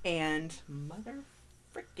party, and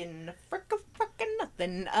frickin'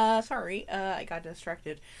 nothing. Sorry, I got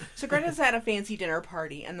distracted. So Greta's at a fancy dinner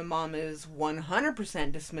party, and the mom is 100%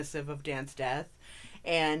 dismissive of Dan's death,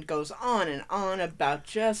 and goes on and on about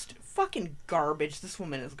just fucking garbage. This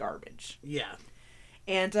woman is garbage. Yeah.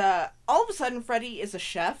 And all of a sudden, Freddy is a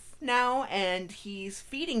chef now, and he's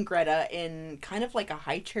feeding Greta in kind of like a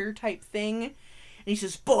high chair type thing. And he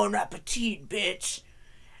says, bon appetit, bitch.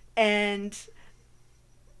 And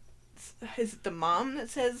is it the mom that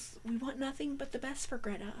says, we want nothing but the best for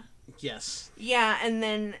Greta? Yes. Yeah, and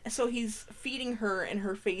then, so he's feeding her, and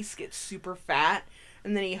her face gets super fat,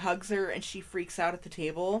 and then he hugs her, and she freaks out at the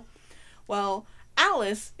table. Well,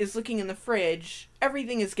 Alice is looking in the fridge,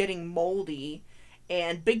 everything is getting moldy,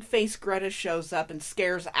 and big face Greta shows up and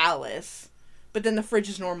scares Alice, but then the fridge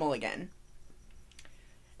is normal again.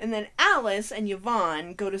 And then Alice and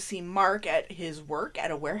Yvonne go to see Mark at his work at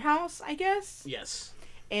a warehouse, I guess? Yes.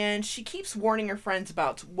 And she keeps warning her friends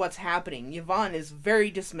about what's happening. Yvonne is very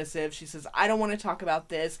dismissive. She says, I don't want to talk about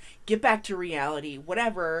this. Get back to reality.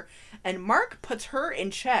 Whatever. And Mark puts her in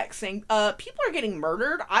check, saying, people are getting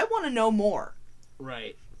murdered. I want to know more.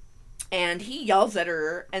 Right. And he yells at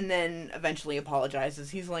her and then eventually apologizes.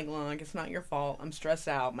 He's like, look, it's not your fault. I'm stressed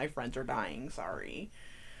out. My friends are dying. Sorry.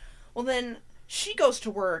 Well, then she goes to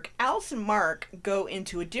work. Alice and Mark go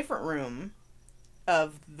into a different room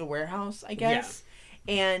of the warehouse, I guess. Yeah.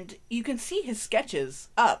 And you can see his sketches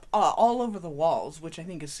up all over the walls, which I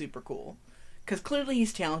think is super cool. Because clearly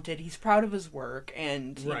he's talented, he's proud of his work,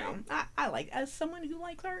 and, you know, I like, as someone who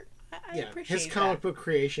likes art, I appreciate his comic book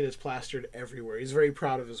creation is plastered everywhere. He's very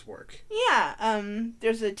proud of his work. Yeah,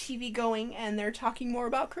 there's a TV going, and they're talking more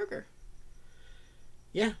about Krueger.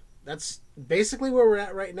 Yeah, that's basically where we're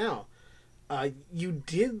at right now. You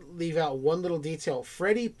did leave out one little detail.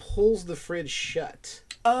 Freddy pulls the fridge shut.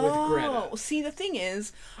 With Greta. See, the thing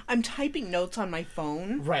is, I'm typing notes on my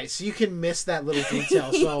phone. Right, so you can miss that little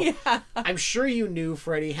detail. So yeah. I'm sure you knew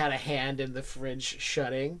Freddy had a hand in the fridge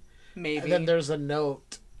shutting. Maybe. And then there's a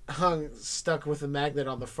note stuck with a magnet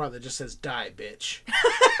on the front that just says, die, bitch.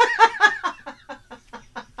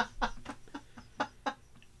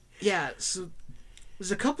 Yeah, so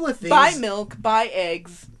there's a couple of things. Buy milk, buy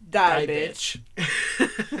eggs, die bitch.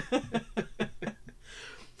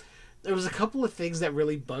 There was a couple of things that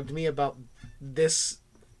really bugged me about this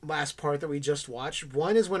last part that we just watched.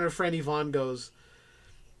 One is when her friend Yvonne goes,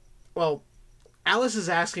 well, Alice is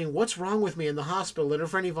asking, what's wrong with me in the hospital? And her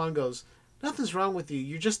friend Yvonne goes, nothing's wrong with you.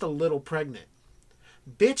 You're just a little pregnant.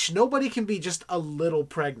 Bitch, nobody can be just a little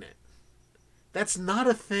pregnant. That's not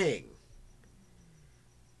a thing.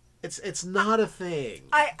 It's not a thing.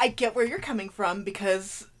 I get where you're coming from,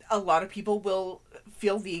 because a lot of people will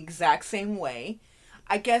feel the exact same way.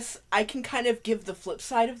 I guess I can kind of give the flip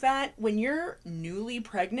side of that. When you're newly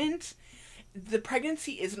pregnant, the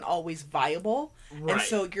pregnancy isn't always viable. Right. And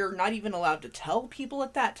so you're not even allowed to tell people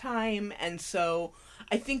at that time. And so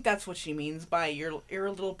I think that's what she means by you're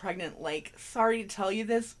a little pregnant. Like, sorry to tell you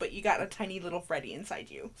this, but you got a tiny little Freddy inside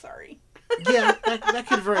you. Sorry. Yeah, that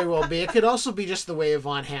could very well be. It could also be just the way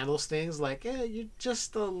Yvonne handles things. Like, you're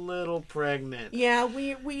just a little pregnant. Yeah,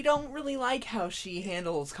 we don't really like how she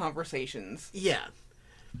handles conversations. Yeah.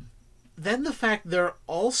 Then the fact they're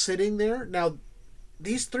all sitting there. Now,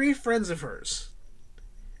 these three friends of hers,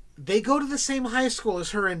 they go to the same high school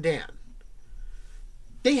as her and Dan.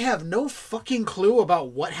 They have no fucking clue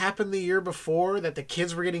about what happened the year before, that the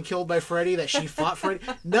kids were getting killed by Freddy, that she fought Freddy.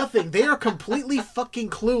 Nothing. They are completely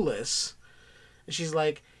fucking clueless. And she's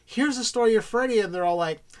like, here's the story of Freddy. And they're all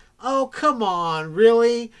like, oh, come on,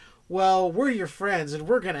 really? Well, we're your friends and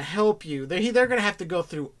we're going to help you. They're going to have to go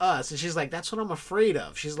through us. And she's like, that's what I'm afraid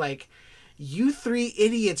of. She's like, you three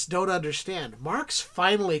idiots don't understand. Mark's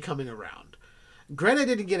finally coming around. Greta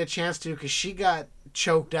didn't get a chance to because she got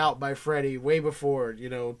choked out by Freddy way before,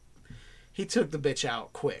 he took the bitch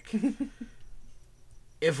out quick.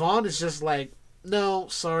 Yvonne is just like, no,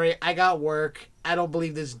 sorry, I got work. I don't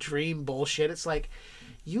believe this dream bullshit. It's like,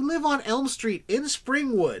 you live on Elm Street in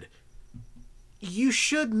Springwood. You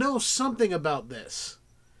should know something about this.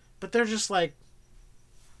 But they're just like,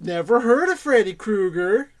 never heard of Freddy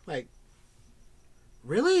Krueger. Like,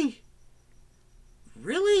 really?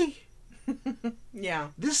 Really? Yeah.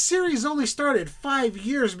 This series only started 5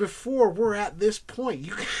 years before we're at this point.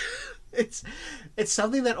 It's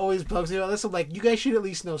something that always bugs me about this. I'm like, you guys should at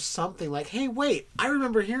least know something. Like, hey, wait, I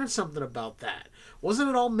remember hearing something about that. Wasn't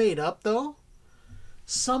it all made up, though?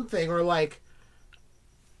 Something, or like,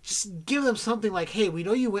 just give them something like, hey, we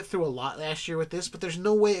know you went through a lot last year with this, but there's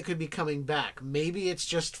no way it could be coming back. Maybe it's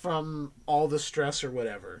just from all the stress or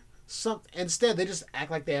whatever. Instead, they just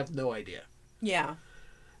act like they have no idea. Yeah.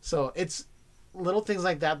 So it's little things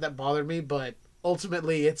like that that bother me, but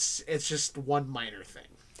ultimately it's just one minor thing.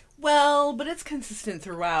 Well, but it's consistent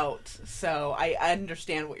throughout, so I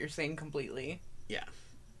understand what you're saying completely. Yeah.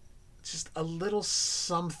 Just a little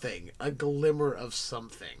something, a glimmer of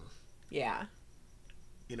something. Yeah.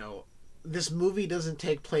 You know, this movie doesn't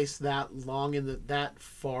take place that long that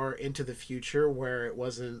far into the future where it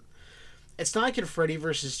wasn't... It's not like in Freddy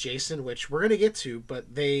vs. Jason, which we're going to get to,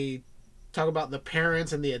 but they talk about the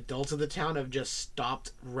parents and the adults of the town have just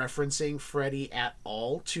stopped referencing Freddy at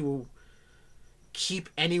all to keep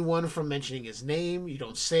anyone from mentioning his name. You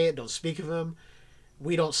don't say it, don't speak of him.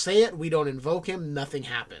 We don't say it, we don't invoke him, nothing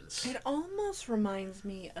happens. It almost reminds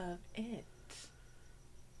me of It.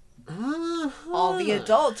 Uh-huh. All the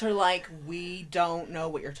adults are like, we don't know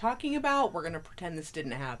what you're talking about, we're going to pretend this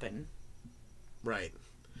didn't happen. Right.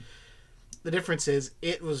 The difference is,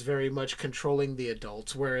 It was very much controlling the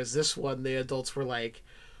adults, whereas this one, the adults were like,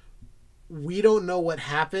 we don't know what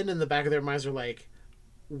happened, in the back of their minds are like,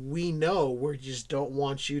 we know, we just don't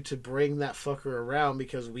want you to bring that fucker around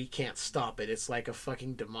because we can't stop it. It's like a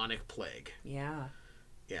fucking demonic plague. Yeah.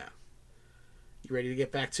 Yeah. You ready to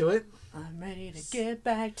get back to it? I'm ready to get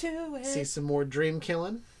back to it. See some more dream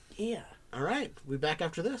killing? Yeah. All right. We'll be back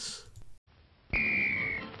after this.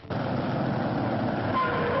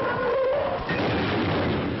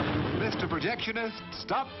 Mr. Projectionist,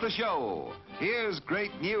 stop the show. Here's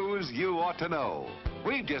great news you ought to know.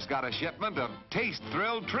 We've just got a shipment of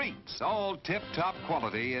taste-thrilled treats, all tip-top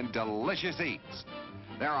quality and delicious eats.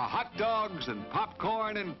 There are hot dogs and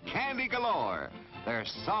popcorn and candy galore.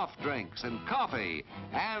 There's soft drinks and coffee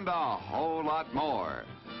and a whole lot more.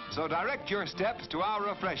 So direct your steps to our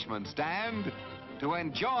refreshment stand to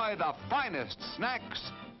enjoy the finest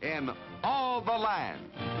snacks in all the land.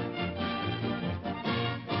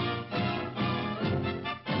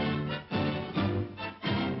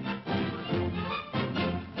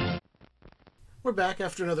 We're back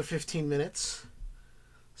after another 15 minutes.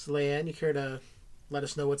 So, Leanne, you care to let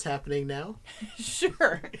us know what's happening now?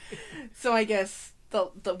 Sure. So I guess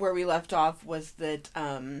the where we left off was that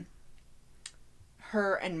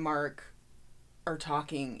her and Mark are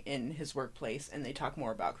talking in his workplace, and they talk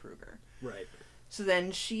more about Krueger. Right. So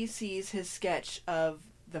then she sees his sketch of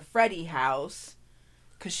the Freddy house,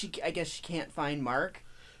 because I guess she can't find Mark.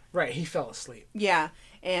 Right, he fell asleep. Yeah,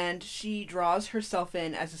 and she draws herself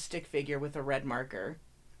in as a stick figure with a red marker.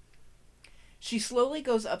 She slowly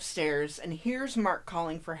goes upstairs and hears Mark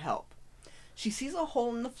calling for help. She sees a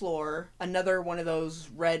hole in the floor, another one of those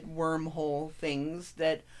red wormhole things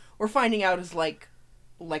that we're finding out is like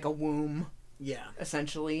a womb. Yeah.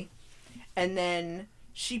 Essentially. And then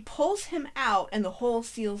she pulls him out and the hole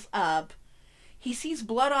seals up. He sees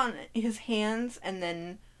blood on his hands and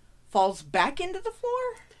then falls back into the floor.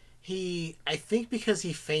 I think because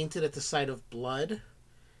he fainted at the sight of blood,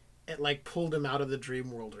 it like pulled him out of the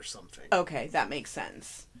dream world or something. Okay, that makes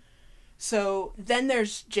sense. So then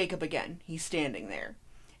there's Jacob again. He's standing there.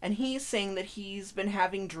 And he's saying that he's been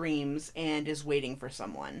having dreams and is waiting for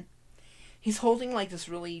someone. He's holding like this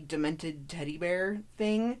really demented teddy bear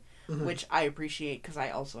thing, which I appreciate because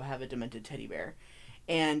I also have a demented teddy bear.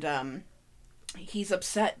 And he's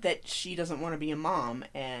upset that she doesn't want to be a mom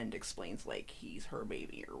and explains like he's her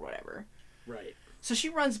baby or whatever. Right. So she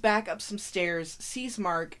runs back up some stairs, sees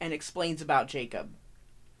Mark, and explains about Jacob.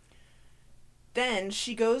 Then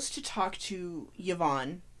she goes to talk to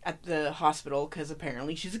Yvonne at the hospital because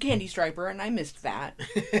apparently she's a candy striper and I missed that.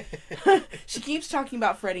 She keeps talking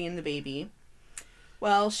about Freddy and the baby.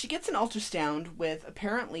 Well, she gets an ultrasound with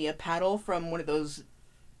apparently a paddle from one of those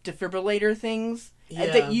defibrillator things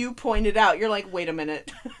that you pointed out. You're like, wait a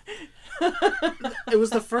minute. It was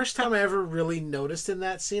the first time I ever really noticed in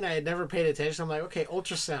that scene. I had never paid attention. I'm like, okay,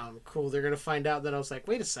 ultrasound, cool. They're going to find out. Then I was like,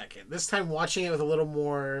 wait a second. This time watching it with a little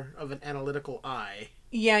more of an analytical eye.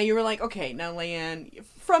 Yeah, you were like, okay, now Leanne,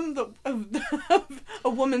 from a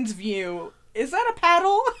woman's view, is that a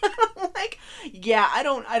paddle? I'm like, yeah, I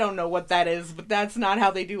don't know what that is, but that's not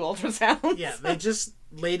how they do ultrasounds. Yeah, they just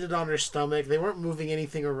laid it on her stomach. They weren't moving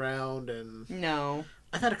anything around, and no.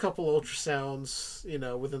 I've had a couple ultrasounds,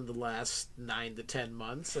 within the last 9 to 10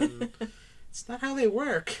 months, and it's not how they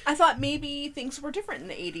work. I thought maybe things were different in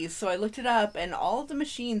the 80s, so I looked it up, and all of the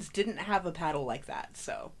machines didn't have a paddle like that,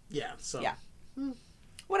 so. Yeah, so. Yeah.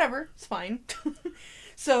 Whatever, it's fine.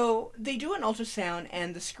 So they do an ultrasound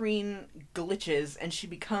and the screen glitches and she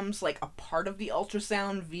becomes like a part of the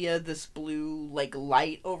ultrasound via this blue like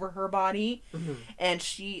light over her body. Mm-hmm. And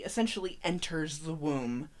she essentially enters the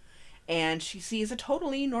womb. And she sees a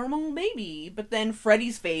totally normal baby. But then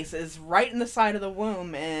Freddy's face is right in the side of the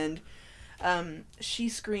womb and she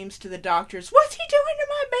screams to the doctors, "What's he doing to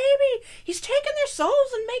my baby? He's taking their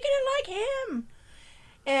souls and making it like him."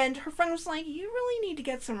 And her friend was like, "You really need to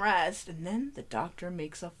get some rest." And then the doctor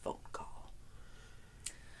makes a phone call.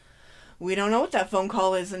 We don't know what that phone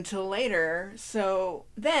call is until later. So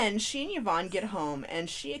then she and Yvonne get home and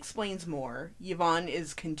she explains more. Yvonne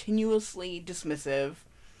is continuously dismissive.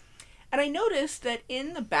 And I noticed that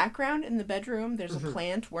in the background in the bedroom, there's a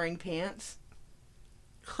plant wearing pants.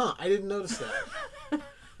 Huh, I didn't notice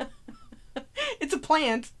that. It's a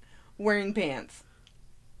plant wearing pants.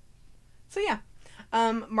 So yeah.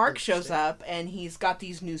 Mark shows up and he's got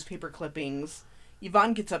these newspaper clippings.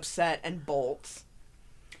 Yvonne gets upset and bolts.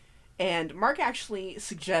 And Mark actually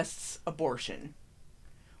suggests abortion.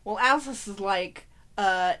 Well, Alice is like,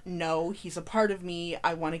 no, he's a part of me.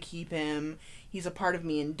 I want to keep him. He's a part of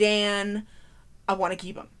me and Dan. I want to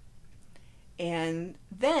keep him. And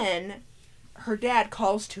then her dad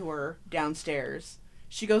calls to her downstairs.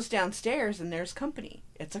 She goes downstairs and there's company.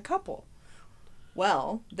 It's a couple.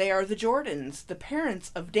 Well, they are the Jordans, the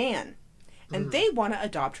parents of Dan. And they want to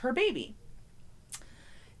adopt her baby.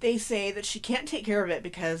 They say that she can't take care of it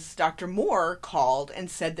because Dr. Moore called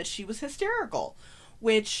and said that she was hysterical.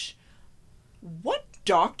 Which, what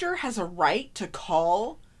doctor has a right to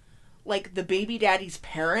call, like, the baby daddy's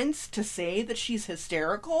parents to say that she's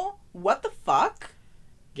hysterical? What the fuck?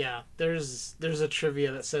 Yeah, there's a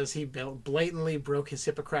trivia that says he blatantly broke his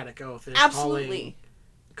Hippocratic oath. In Absolutely.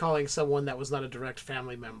 Calling someone that was not a direct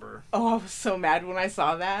family member. Oh, I was so mad when I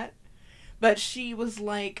saw that. But she was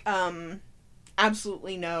like,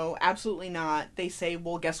 absolutely no, absolutely not. They say,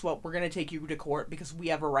 well, guess what? We're going to take you to court because we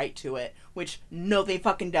have a right to it. Which, no, they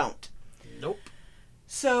fucking don't. Nope.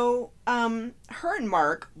 So, her and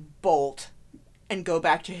Mark bolt and go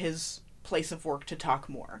back to his place of work to talk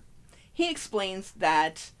more. He explains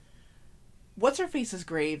that What's-Her-Face's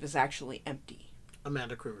grave is actually empty.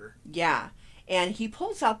 Amanda Kruger. Yeah. And he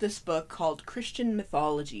pulls out this book called Christian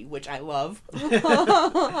Mythology, which I love.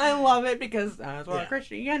 I love it because that's what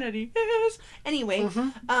Christianity is. Anyway,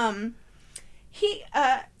 so he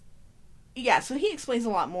explains a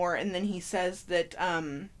lot more, and then he says that,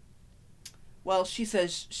 well, she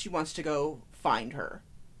says she wants to go find her.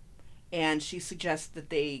 And she suggests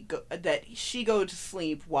that she go to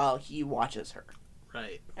sleep while he watches her.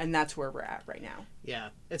 Right. And that's where we're at right now. Yeah.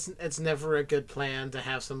 It's never a good plan to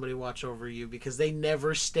have somebody watch over you because they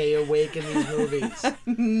never stay awake in these movies.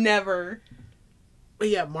 Never. But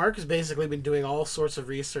yeah, Mark has basically been doing all sorts of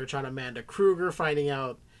research on Amanda Kruger, finding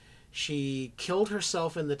out she killed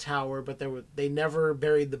herself in the tower, but they never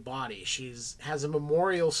buried the body. Has a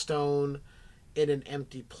memorial stone in an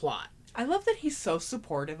empty plot. I love that he's so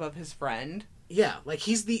supportive of his friend. Yeah, like,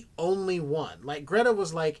 he's the only one. Like, Greta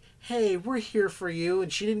was like, hey, we're here for you,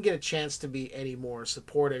 and she didn't get a chance to be any more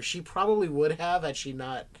supportive. She probably would have had she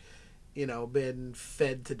not, been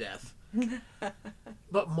fed to death.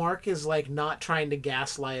 But Mark is, like, not trying to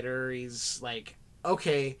gaslight her. He's like,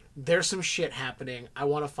 okay, there's some shit happening. I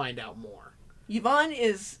want to find out more. Yvonne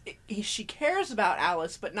she cares about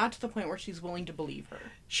Alice, but not to the point where she's willing to believe her.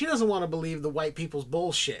 She doesn't want to believe the white people's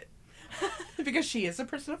bullshit. Because she is a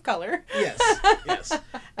person of color. Yes.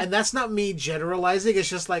 And that's not me generalizing. It's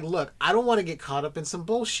just like, look, I don't want to get caught up in some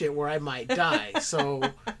bullshit where I might die. So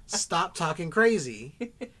stop talking crazy.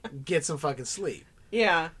 Get some fucking sleep.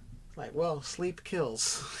 Yeah. Like, well, sleep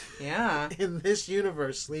kills. Yeah. In this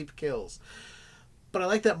universe, sleep kills. But I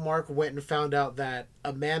like that Mark went and found out that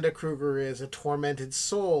Amanda Kruger is a tormented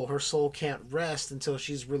soul. Her soul can't rest until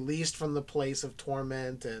she's released from the place of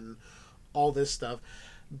torment and all this stuff.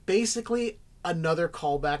 Basically, another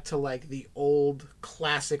callback to, like, the old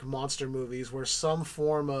classic monster movies where some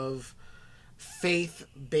form of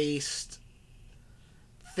faith-based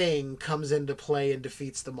thing comes into play and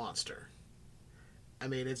defeats the monster. I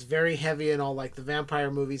mean, it's very heavy in all, like, the vampire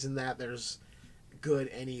movies and that. There's good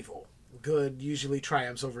and evil. Good usually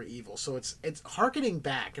triumphs over evil. So it's hearkening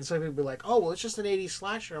back. And so people be like, oh, well, it's just an 80s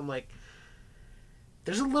slasher. I'm like,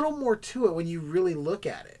 there's a little more to it when you really look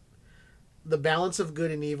at it. The balance of good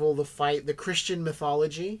and evil, the fight, the Christian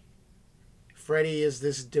mythology. Freddy is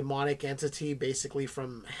this demonic entity basically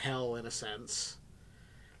from hell in a sense.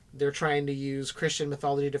 They're trying to use Christian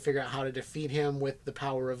mythology to figure out how to defeat him with the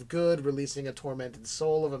power of good, releasing a tormented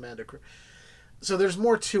soul of Amanda Kruger. So there's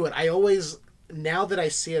more to it. I always now that I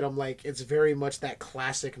see it, I'm like, it's very much that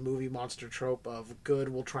classic movie monster trope of good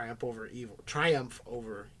will triumph over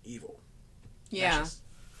evil. Yeah.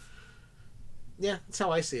 Yeah, that's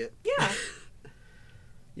how I see it. Yeah.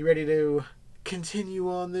 You ready to continue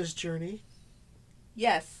on this journey?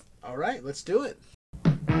 Yes. All right, let's do it.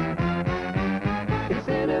 It's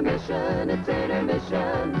intermission, it's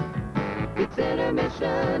intermission. It's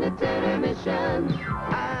intermission, it's intermission.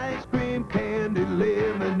 Ice cream, candy,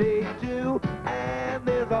 lemonade too. And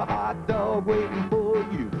there's a hot dog waiting for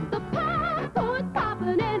you. The popcorn's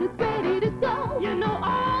popping and it's ready to go. You know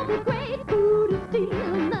all the great food is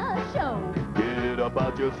stealing the show. Get up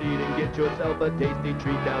out your seat and get yourself a tasty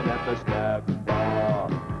treat down at the snack bar.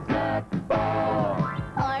 Snack bar.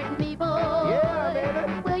 Pardon me, boy. Yeah,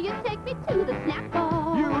 baby. Will you take me to the snack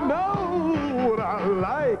bar? You know what I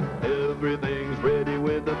like. Everything's ready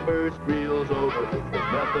when the first meal's over.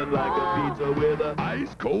 There's nothing like a pizza with a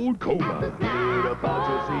ice cold cola. Get up out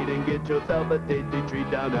your seat and get yourself a tasty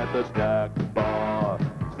treat down at the snack bar.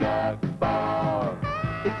 Snack bar.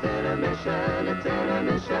 It's intermission, it's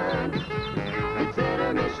intermission. It's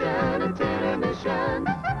intermission, it's intermission.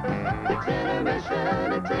 It's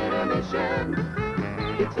intermission, it's intermission.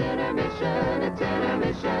 It's intermission, it's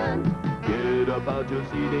intermission. Get up out your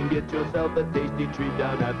seat and get yourself a tasty treat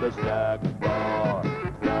down at the snack bar.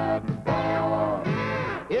 Snack bar.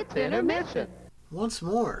 It's intermission. Once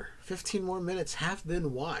more, 15 more minutes have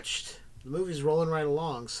been watched. The movie's rolling right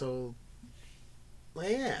along, so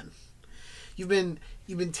man, you've been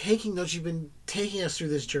taking notes. You've been taking us through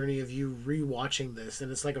this journey of you rewatching this,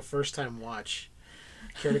 and it's like a first time watch.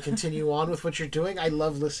 Care to continue on with what you're doing? I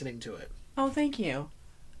love listening to it. Oh, thank you.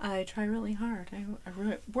 I try really hard. I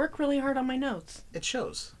work really hard on my notes. It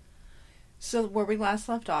shows. So where we last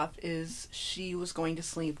left off is she was going to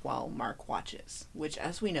sleep while Mark watches, which,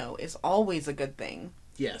 as we know, is always a good thing.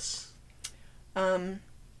 Yes. So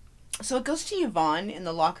it goes to Yvonne in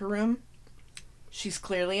the locker room. She's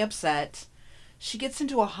clearly upset. She gets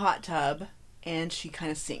into a hot tub, and she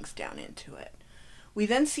kind of sinks down into it. We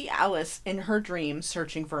then see Alice in her dream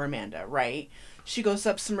searching for Amanda, right? She goes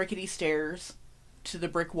up some rickety stairs to the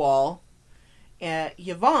brick wall.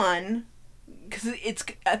 Yvonne, because it's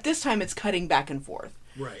at this time it's cutting back and forth.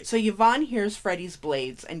 Right. So Yvonne hears Freddy's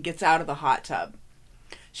blades and gets out of the hot tub.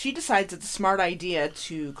 She decides it's a smart idea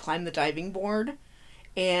to climb the diving board,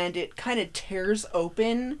 and it kind of tears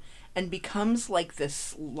open and becomes like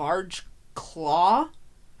this large claw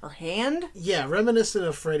or hand. Yeah, reminiscent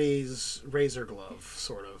of Freddy's razor glove,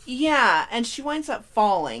 sort of. Yeah, and she winds up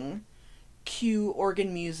falling. Cue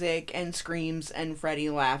organ music and screams and Freddy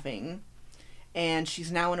laughing. And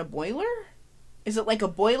she's now in a boiler? Is it like a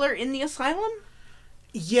boiler in the asylum?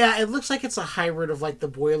 Yeah, it looks like it's a hybrid of like the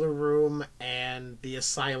boiler room and the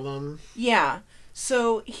asylum. Yeah.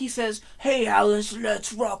 So he says, "Hey Alice,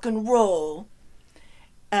 let's rock and roll."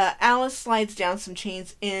 Alice slides down some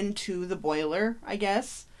chains into the boiler, I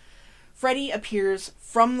guess. Freddy appears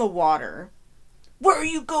from the water. "Where are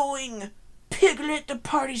you going? Piglet, the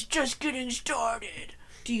party's just getting started."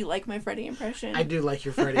 Do you like my Freddy impression? I do like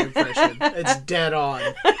your Freddy impression. It's dead on.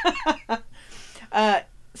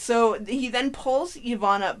 So he then pulls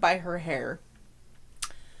Yvonne up by her hair.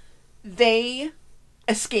 They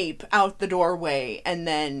escape out the doorway, and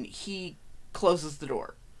then he closes the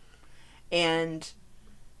door. And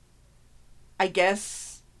I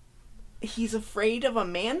guess he's afraid of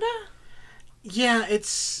Amanda? Yeah,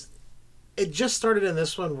 it just started in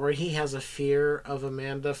this one where he has a fear of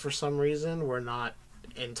Amanda for some reason. We're not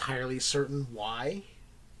entirely certain why.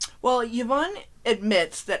 Well, Yvonne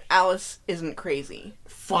admits that Alice isn't crazy.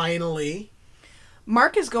 Finally.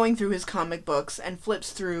 Mark is going through his comic books and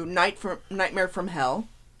flips through Nightmare from Hell.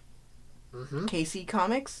 Mm-hmm. KC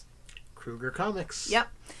Comics. Kruger Comics. Yep.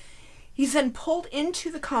 He's then pulled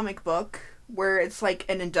into the comic book where it's like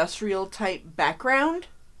an industrial type background.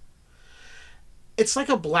 It's like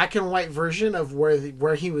a black and white version of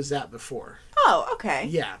where he was at before. Oh, okay.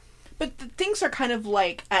 Yeah. But the things are kind of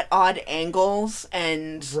like at odd angles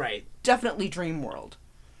and right. Definitely dream world.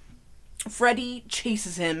 Freddy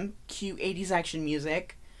chases him, cue 80s action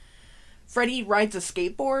music. Freddy rides a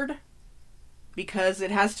skateboard because it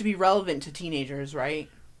has to be relevant to teenagers, right?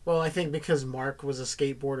 Well, I think because Mark was a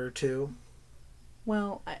skateboarder too.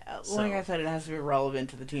 Well, like I said, it has to be relevant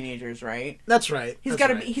to the teenagers, right? That's right. He's got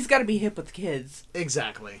to be hip with the kids.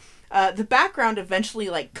 Exactly. The background eventually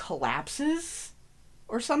like collapses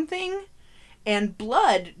or something, and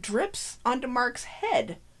blood drips onto Mark's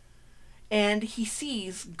head. And he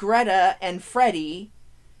sees Greta and Freddy.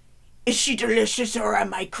 "Is she delicious or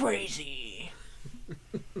am I crazy?"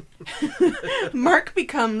 Mark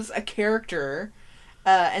becomes a character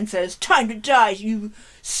and says, "Time to die, you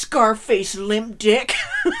Scarface limp dick."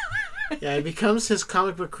 Yeah, it becomes his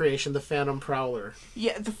comic book creation, the Phantom Prowler.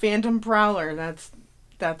 Yeah, the Phantom Prowler.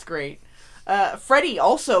 That's great. Freddy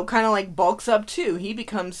also kind of like bulks up too. He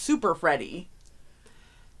becomes Super Freddy.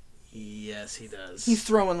 Yes, he does. He's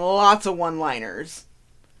throwing lots of one-liners.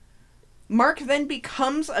 Mark then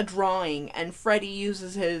becomes a drawing, and Freddy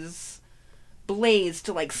uses his blades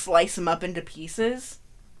to like slice him up into pieces.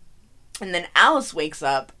 And then Alice wakes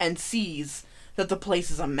up and sees that the place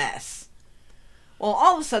is a mess. Well,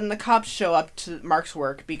 all of a sudden the cops show up to Mark's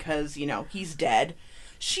work because, he's dead.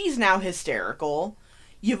 She's now hysterical.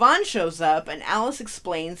 Yvonne shows up, and Alice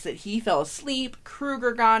explains that he fell asleep,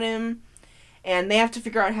 Krueger got him, and they have to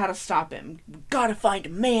figure out how to stop him. We gotta find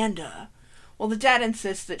Amanda. Well, the dad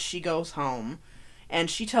insists that she goes home,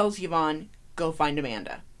 and she tells Yvonne, go find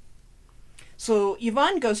Amanda. So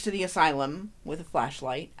Yvonne goes to the asylum with a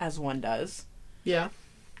flashlight, as one does. Yeah.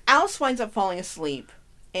 Alice winds up falling asleep,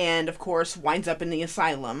 and of course winds up in the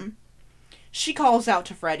asylum. She calls out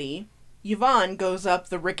to Freddy. Yvonne goes up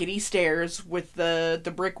the rickety stairs with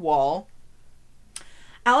the brick wall.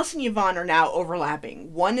 Alice and Yvonne are now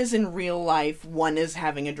overlapping. One is in real life, one is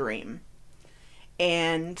having a dream.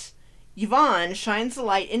 And Yvonne shines the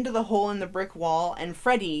light into the hole in the brick wall, and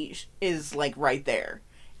Freddy is, like, right there.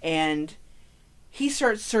 And he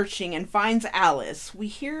starts searching and finds Alice. We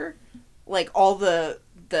hear, like, all the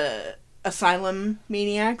asylum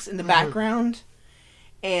maniacs in the background.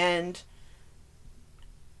 And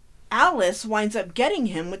Alice winds up getting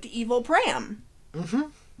him with the evil pram. Mm-hmm.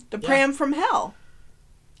 The pram from hell.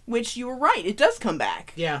 Which, you were right, it does come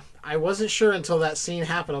back. Yeah, I wasn't sure until that scene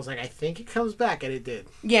happened. I was like, I think it comes back, and it did.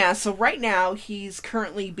 Yeah, so right now, he's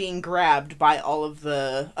currently being grabbed by all of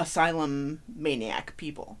the asylum maniac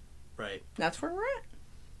people. Right. That's where we're at.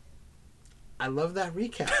 I love that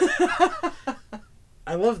recap.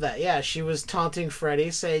 I love that. Yeah, she was taunting Freddy,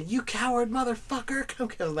 saying, "You coward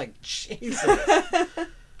motherfucker!" I was like, Jesus.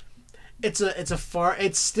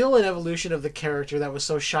 It's still an evolution of the character that was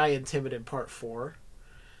so shy and timid in part 4.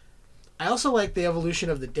 I also like the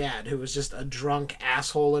evolution of the dad, who was just a drunk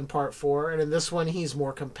asshole in part 4, and in this one he's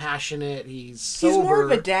more compassionate, he's sober. He's more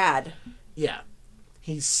of a dad. Yeah.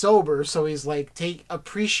 He's sober, so he's like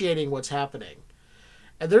appreciating what's happening.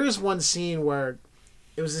 And there is one scene where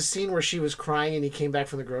it was a scene where she was crying and he came back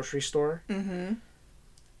from the grocery store. Mm-hmm.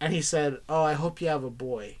 And he said, "Oh, I hope you have a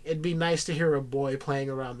boy. It'd be nice to hear a boy playing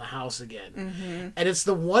around the house again." Mm-hmm. And it's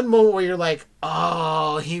the one moment where you're like,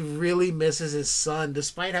 oh, he really misses his son.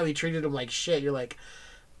 Despite how he treated him like shit, you're like,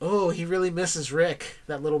 oh, he really misses Rick,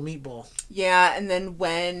 that little meatball. Yeah, and then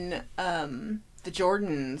when the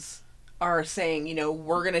Jordans are saying,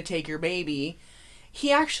 we're going to take your baby,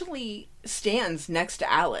 he actually stands next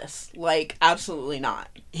to Alice. Like, absolutely not.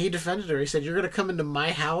 He defended her. He said, "You're going to come into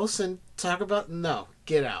my house and talk about..." No,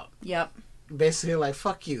 get out. Yep. Basically like,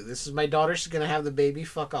 fuck you. This is my daughter. She's going to have the baby.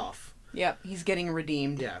 Fuck off. Yep, he's getting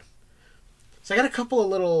redeemed. Yeah. So I got a couple of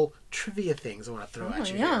little trivia things I want to throw at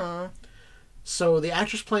you yeah. here. So the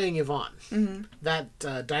actress playing Yvonne, mm-hmm. that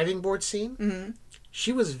diving board scene, mm-hmm.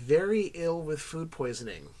 she was very ill with food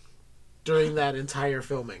poisoning during that entire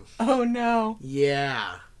filming. Oh, no.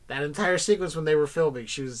 Yeah. That entire sequence when they were filming,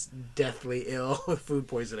 she was deathly ill with food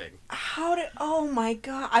poisoning. Oh my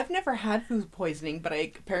god. I've never had food poisoning, but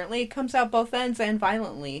apparently it comes out both ends and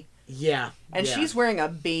violently. Yeah. And she's wearing a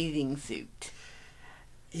bathing suit.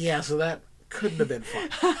 Yeah, so that couldn't have been fun.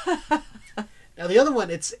 Now the other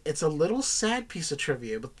one, it's a little sad piece of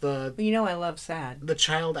trivia, but I love sad. The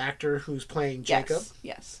child actor who's playing Jacob.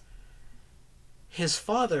 Yes. His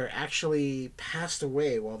father actually passed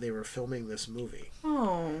away while they were filming this movie.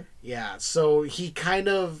 Oh. Yeah, so he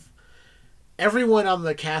everyone on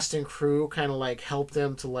the cast and crew kind of like helped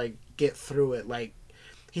him to like get through it. Like,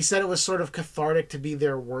 he said it was sort of cathartic to be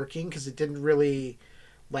there working because it didn't really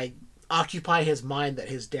like occupy his mind that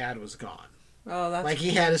his dad was gone. Oh, that's like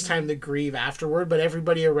he had his time to grieve afterward, but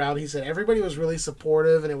everybody around, he said everybody was really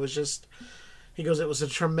supportive, and it was just, he goes, it was a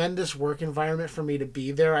tremendous work environment for me to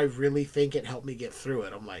be there. I really think it helped me get through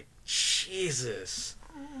it. I'm like, Jesus.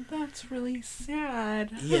 Oh, that's really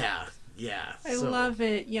sad. Yeah. Yeah. I love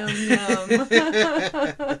it. Yum, yum.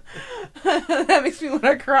 That makes me want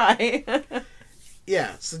to cry.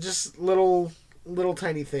 Yeah, so just little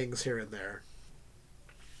tiny things here and there.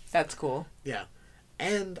 That's cool. Yeah.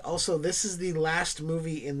 And also, this is the last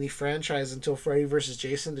movie in the franchise until Freddy vs.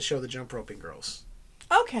 Jason to show the jump roping girls.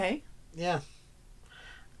 Okay. Yeah.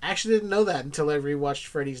 I actually didn't know that until I rewatched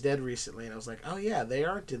Freddy's Dead recently, and I was like, oh yeah, they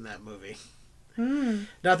aren't in that movie.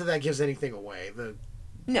 Not that that gives anything away.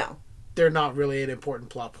 No. They're not really an important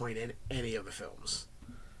plot point in any of the films.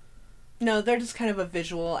 No, they're just kind of a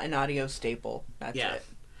visual and audio staple. That's it.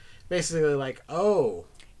 Basically like, oh.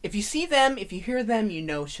 If you see them, if you hear them, you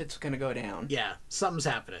know shit's gonna go down. Yeah, something's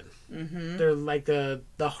happening. Mm-hmm. They're like the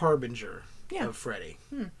harbinger of Freddy.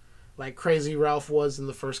 Like Crazy Ralph was in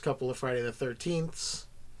the first couple of Friday the 13ths.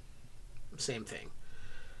 Same thing.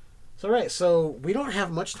 So, right, so we don't have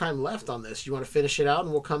much time left on this. You want to finish it out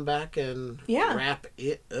and we'll come back and wrap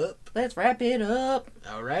it up? Let's wrap it up.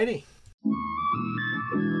 Alrighty.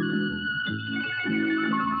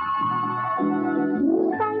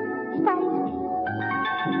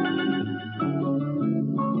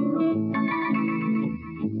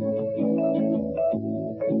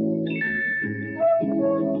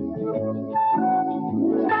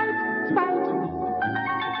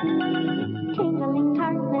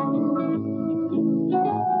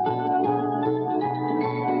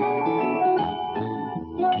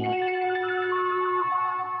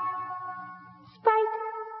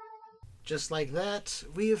 Just like that,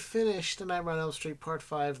 we have finished Nightmare on Elm Street Part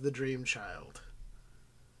 5, The Dream Child.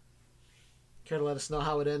 Care to let us know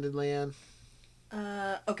how it ended, Leanne?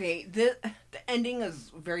 Okay, the ending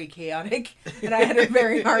is very chaotic, and I had a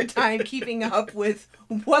very hard time keeping up with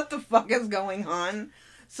what the fuck is going on.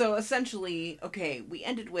 So essentially, okay, we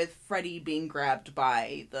ended with Freddy being grabbed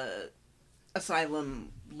by the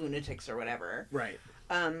asylum lunatics or whatever. Right.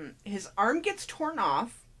 His arm gets torn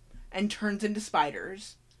off and turns into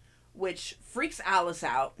spiders, which freaks Alice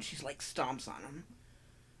out. She's like stomps on him.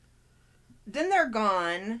 Then they're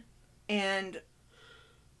gone, and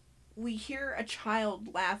we hear a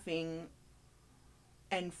child laughing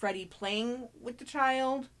and Freddy playing with the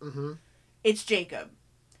child. Mm-hmm. It's Jacob.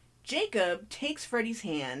 Jacob takes Freddy's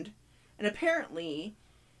hand, and apparently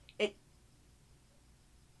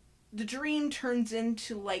the dream turns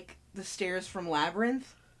into like the stairs from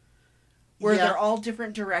Labyrinth, where they're all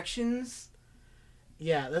different directions.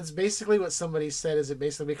 Yeah, that's basically what somebody said, is it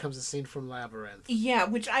basically becomes a scene from Labyrinth. Yeah,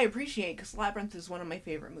 which I appreciate, because Labyrinth is one of my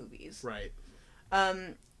favorite movies. Right.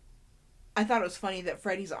 I thought it was funny that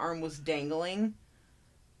Freddy's arm was dangling.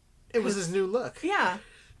 It was his new look. Yeah.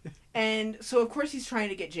 And so, of course, he's trying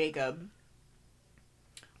to get Jacob.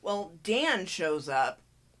 Well, Dan shows up,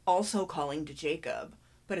 also calling to Jacob,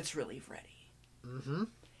 but it's really Freddy. Mm-hmm.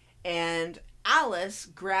 And Alice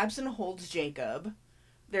grabs and holds Jacob.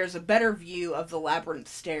 There's a better view of the labyrinth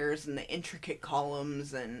stairs and the intricate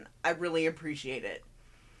columns, and I really appreciate it.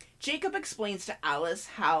 Jacob explains to Alice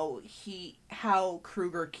how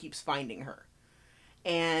Krueger keeps finding her.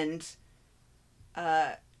 And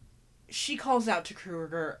she calls out to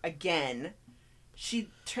Krueger again. She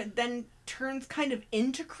then turns kind of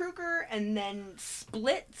into Krueger and then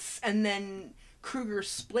splits, and then Krueger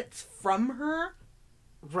splits from her.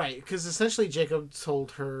 Right, because essentially Jacob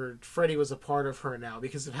told her Freddy was a part of her now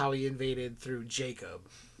because of how he invaded through Jacob.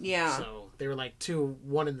 Yeah. So they were like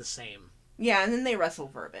one and the same. Yeah, and then they wrestle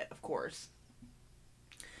for a bit, of course.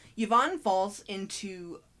 Yvonne falls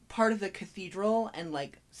into part of the cathedral and,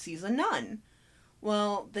 like, sees a nun.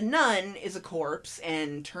 Well, the nun is a corpse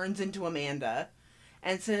and turns into Amanda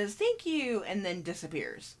and says, "Thank you," and then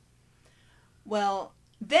disappears. Well,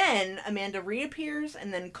 then Amanda reappears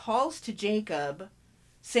and then calls to Jacob,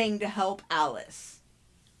 saying to help Alice.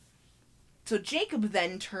 So Jacob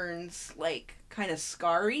then turns, like, kind of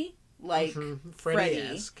scarry, like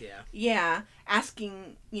Freddy-esque, Freddy. yeah. Yeah,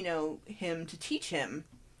 asking, him to teach him.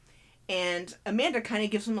 And Amanda kind of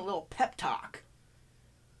gives him a little pep talk.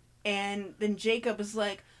 And then Jacob is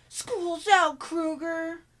like, "School's out,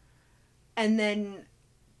 Krueger!" And then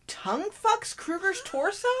tongue fucks Krueger's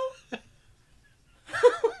torso? I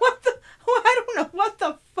don't know. What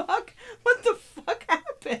the fuck? What the fuck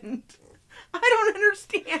happened? I don't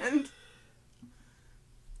understand.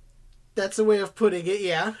 That's a way of putting it,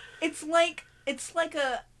 yeah. It's like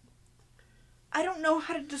a... I don't know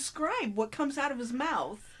how to describe what comes out of his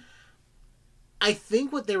mouth. I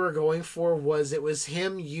think what they were going for was it was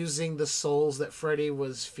him using the souls that Freddy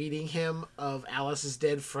was feeding him of Alice's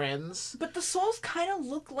dead friends. But the souls kind of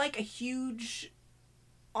look like a huge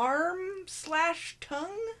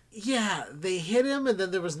arm/tongue? Yeah, they hit him and then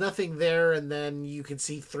there was nothing there and then you could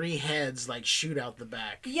see 3 heads like shoot out the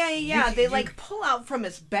back. Yeah. They like pull out from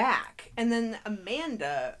his back, and then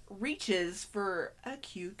Amanda reaches for a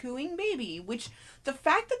cute cooing baby, which the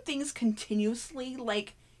fact that things continuously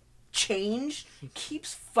like change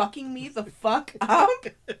keeps fucking me the fuck up.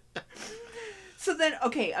 So then,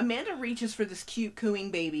 okay, Amanda reaches for this cute cooing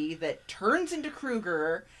baby that turns into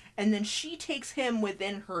Krueger, and then she takes him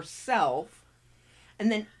within herself.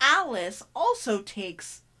 And then Alice also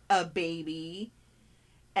takes a baby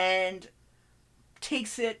and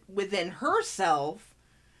takes it within herself.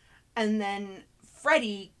 And then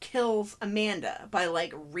Freddy kills Amanda by,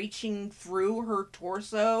 like, reaching through her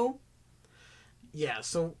torso. Yeah,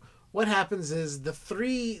 so what happens is the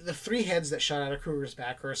three heads that shot out of Kruger's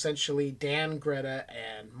back are essentially Dan, Greta,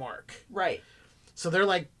 and Mark. Right. So they're,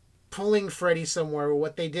 like, pulling Freddy somewhere.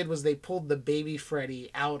 What they did was they pulled the baby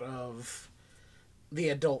Freddy out of the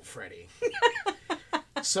adult Freddy.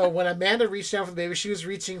 So when Amanda reached down for the baby, she was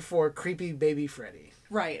reaching for creepy baby Freddy.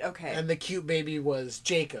 Right, okay. And the cute baby was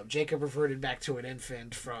Jacob. Jacob reverted back to an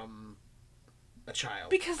infant from a child.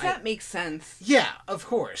 Because that makes sense. Yeah, of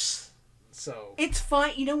course. So it's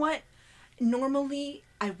fine. You know what? Normally,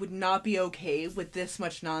 I would not be okay with this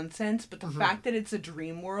much nonsense, but the fact that it's a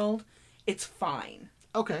dream world, it's fine.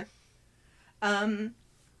 Okay.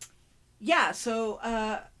 Yeah,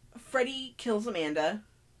 so Freddy kills Amanda,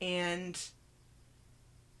 and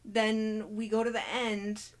then we go to the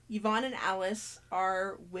end. Yvonne and Alice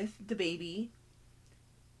are with the baby.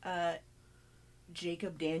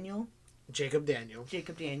 Jacob Daniel,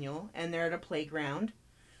 and they're at a playground.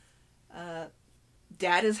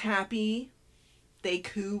 Dad is happy. They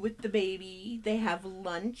coo with the baby. They have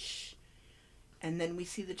lunch. And then we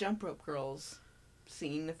see the Jump Rope Girls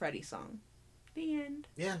singing the Freddy song. The end.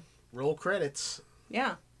 Yeah. Roll credits.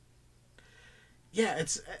 Yeah. Yeah,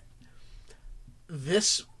 it's...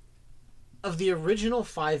 this... Of the original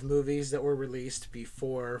 5 movies that were released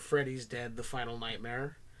before Freddy's Dead, The Final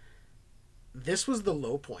Nightmare, this was the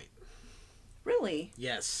low point. Really?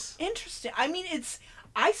 Yes. Interesting. I mean,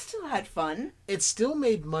 I still had fun. It still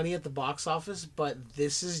made money at the box office, but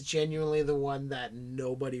this is genuinely the one that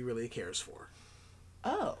nobody really cares for.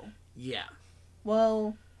 Oh. Yeah.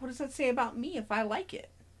 Well, what does that say about me if I like it?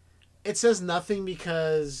 It says nothing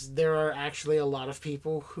because there are actually a lot of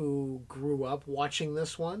people who grew up watching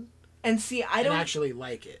this one. And see, I don't actually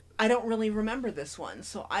like it. I don't really remember this one,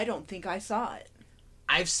 so I don't think I saw it.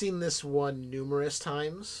 I've seen this one numerous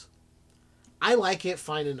times. I like it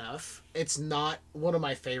fine enough. It's not one of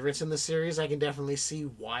my favorites in the series. I can definitely see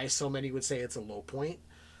why so many would say it's a low point.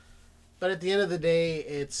 But at the end of the day,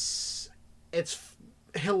 it's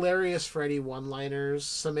hilarious Freddy one-liners,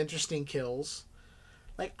 some interesting kills.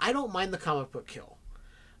 Like, I don't mind the comic book kill.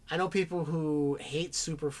 I know people who hate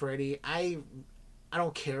Super Freddy. I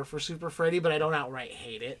don't care for Super Freddy, but I don't outright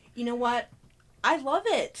hate it. You know what? I love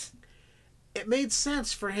it. It made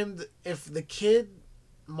sense for him if the kid,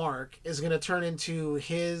 Mark, is going to turn into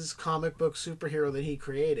his comic book superhero that he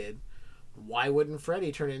created, why wouldn't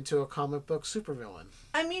Freddy turn into a comic book supervillain?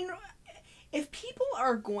 I mean, if people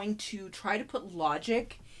are going to try to put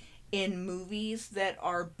logic in movies that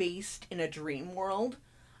are based in a dream world,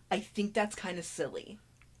 I think that's kind of silly.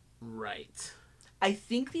 Right. I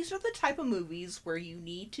think these are the type of movies where you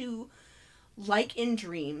need to, like in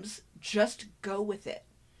Dreams, just go with it.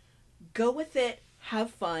 Go with it,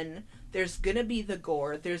 have fun. There's gonna be the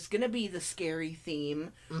gore. There's gonna be the scary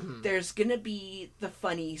theme. Mm-hmm. There's gonna be the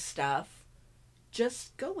funny stuff.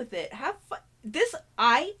 Just go with it. Have fun.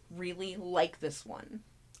 I really like this one.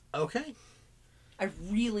 Okay. I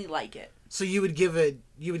really like it. So you would give it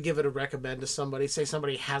a recommend to somebody, say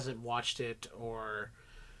somebody hasn't watched it, or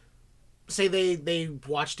say they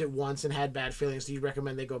watched it once and had bad feelings. Do you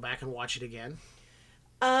recommend they go back and watch it again?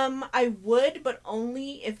 I would, but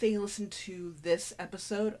only if they listen to this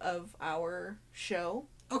episode of our show.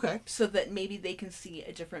 Okay. So that maybe they can see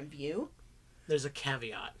a different view. There's a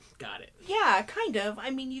caveat. Got it. Yeah, kind of.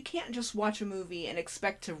 I mean, you can't just watch a movie and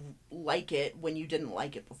expect to like it when you didn't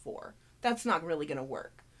like it before. That's not really going to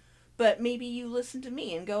work. But maybe you listen to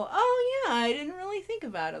me and go, oh yeah, I didn't really think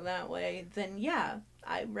about it that way. Then yeah,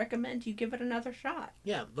 I recommend you give it another shot.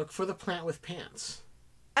 Yeah, look for the plant with pants.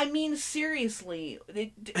 I mean, seriously,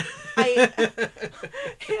 it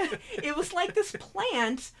was like this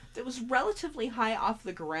plant that was relatively high off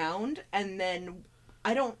the ground, and then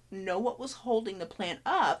I don't know what was holding the plant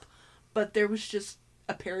up, but there was just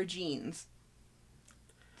a pair of jeans.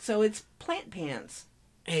 So it's plant pants.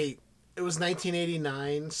 Hey, it was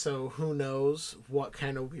 1989, so who knows what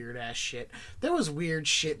kind of weird-ass shit. There was weird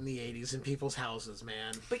shit in the 80s in people's houses,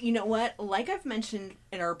 man. But you know what? Like I've mentioned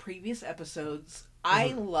in our previous episodes, I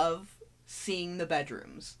love seeing the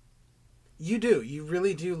bedrooms. You do. You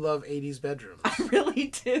really do love 80s bedrooms. I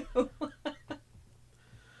really do.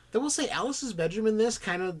 Then we'll say Alice's bedroom in this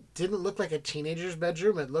kind of didn't look like a teenager's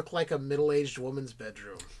bedroom. It looked like a middle-aged woman's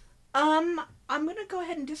bedroom. I'm going to go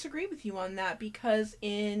ahead and disagree with you on that, because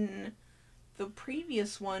in the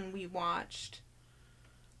previous one we watched,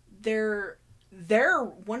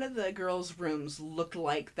 one of the girls' rooms looked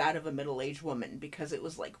like that of a middle-aged woman, because it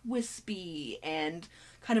was like wispy and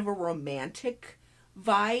kind of a romantic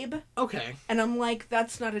vibe. Okay. And I'm like,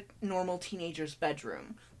 that's not a normal teenager's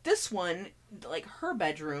bedroom. This one like, her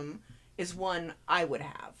bedroom is one I would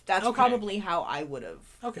have. That's Okay. probably how I would have.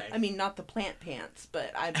 Okay. I mean, not the plant pants,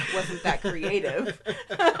 but I wasn't that creative.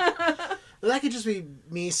 That could just be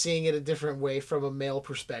me seeing it a different way from a male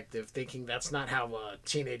perspective, thinking that's not how a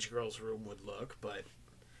teenage girl's room would look, but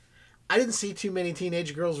I didn't see too many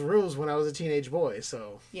teenage girls' rooms when I was a teenage boy,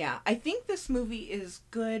 so... Yeah, I think this movie is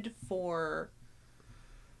good for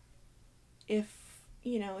if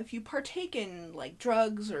you partake in, like,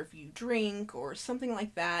 drugs or if you drink or something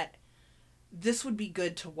like that, this would be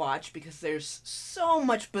good to watch because there's so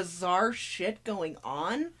much bizarre shit going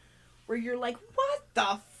on where you're like, what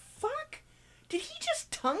the fuck? Did he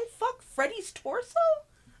just tongue fuck Freddy's torso?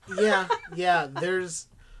 Yeah, there's...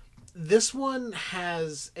 This one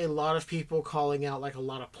has a lot of people calling out, like, a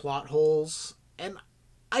lot of plot holes, and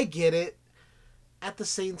I get it. At the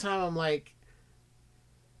same time, I'm like,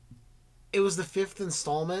 it was the 5th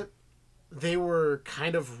installment. They were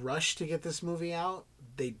kind of rushed to get this movie out.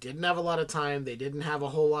 They didn't have a lot of time. They didn't have a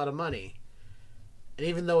whole lot of money. And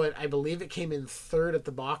even though I believe it came in 3rd at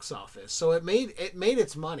the box office, so it made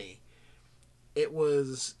its money. It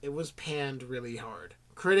was panned really hard.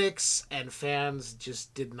 Critics and fans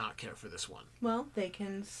just did not care for this one. Well, they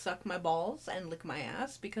can suck my balls and lick my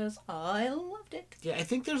ass because I loved it. Yeah, I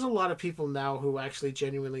think there's a lot of people now who actually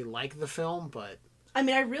genuinely like the film, but... I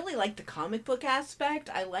mean, I really like the comic book aspect.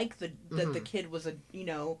 I like that the kid was an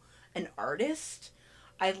artist.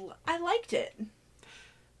 I liked it.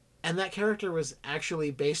 And that character was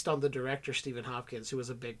actually based on the director, Stephen Hopkins, who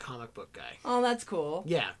was a big comic book guy. Oh, that's cool.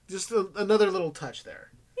 Yeah, just another little touch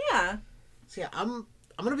there. Yeah. So yeah, I'm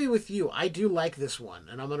going to be with you. I do like this one,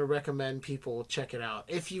 and I'm going to recommend people check it out.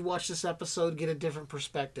 If you watch this episode, get a different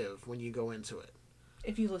perspective when you go into it.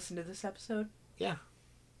 If you listen to this episode? Yeah.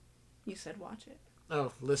 You said watch it.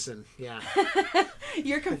 Oh, listen, yeah.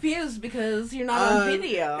 You're confused because you're not on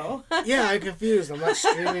video. Yeah, I'm confused. I'm not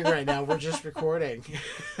streaming right now. We're just recording.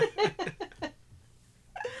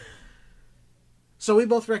 So we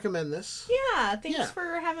both recommend this. Yeah, thanks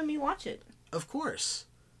for having me watch it. Of course.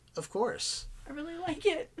 Of course. I really like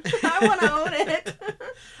it. I want to own it.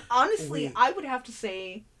 Honestly, I would have to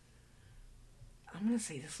say... I'm going to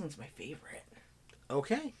say this one's my favorite.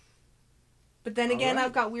 Okay. But then again,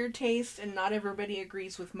 I've got weird taste, and not everybody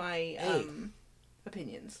agrees with my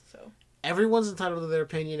opinions. So everyone's entitled to their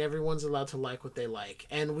opinion. Everyone's allowed to like what they like.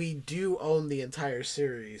 And we do own the entire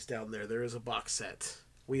series down there. There is a box set.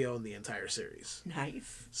 We own the entire series.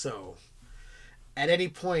 Nice. So, at any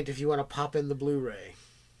point, if you want to pop in the Blu-ray,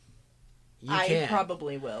 you can. I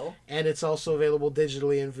probably will. And it's also available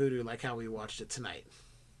digitally in Vudu, like how we watched it tonight.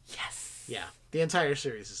 Yes. Yeah. The entire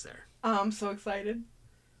series is there. I'm so excited.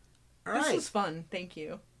 All this right. was fun. Thank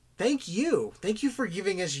you. Thank you. Thank you for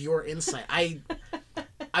giving us your insight. I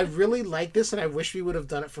really like this, and I wish we would have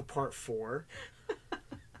done it for part 4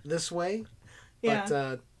 this way. Yeah.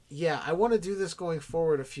 But, yeah, I want to do this going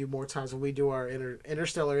forward a few more times when we do our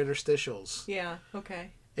interstellar interstitials. Yeah,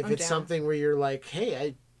 okay. If it's something where you're like, hey,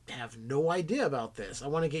 I have no idea about this. I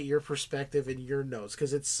want to get your perspective and your notes,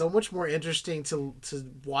 because it's so much more interesting to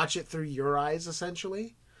watch it through your eyes,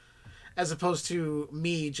 essentially, as opposed to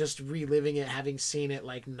me just reliving it, having seen it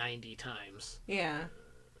like 90 times. Yeah.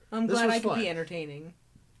 I'm glad I could be entertaining.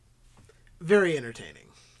 Very entertaining.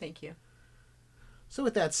 Thank you. So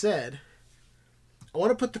with that said, I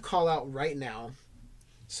want to put the call out right now.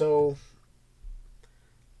 So,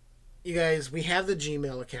 you guys, we have the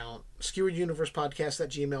Gmail account,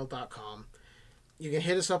 skewereduniversepodcast@gmail.com. You can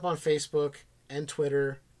hit us up on Facebook and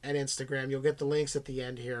Twitter and Instagram. You'll get the links at the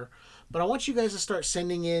end here. But I want you guys to start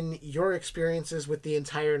sending in your experiences with the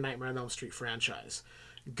entire Nightmare on Elm Street franchise.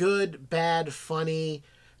 Good, bad, funny,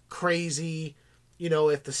 crazy. You know,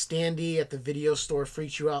 if the standee at the video store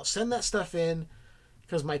freaks you out, send that stuff in.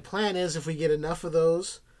 Because my plan is, if we get enough of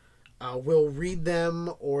those, we'll read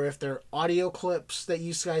them. Or if they're audio clips that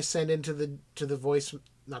you guys send into the voice,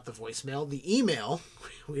 not the voicemail, the email.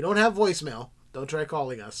 We don't have voicemail. Don't try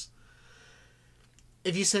calling us.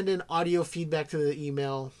 If you send in audio feedback to the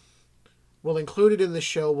email, we'll include it in the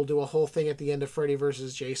show. We'll do a whole thing at the end of Freddy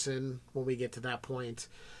vs. Jason when we get to that point.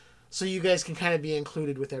 So you guys can kind of be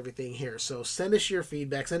included with everything here. So send us your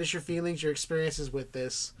feedback. Send us your feelings, your experiences with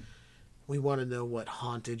this. We want to know what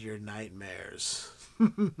haunted your nightmares.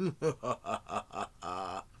 That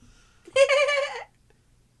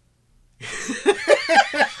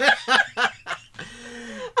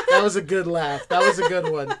was a good laugh. That was a good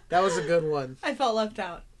one. That was a good one. I felt left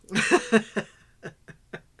out.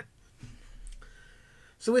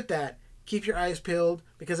 So with that, keep your eyes peeled,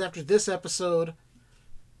 because after this episode,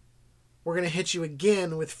 we're going to hit you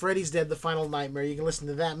again with Freddy's Dead, The Final Nightmare. You can listen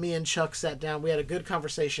to that. Me and Chuck sat down. We had a good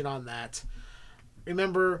conversation on that.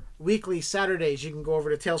 Remember, weekly Saturdays, you can go over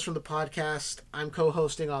to Tales from the Podcast. I'm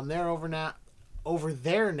co-hosting on there over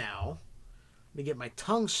there now. Let me get my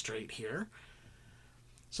tongue straight here.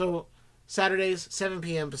 So, Saturdays, 7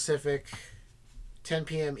 p.m. Pacific, 10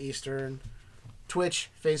 p.m. Eastern.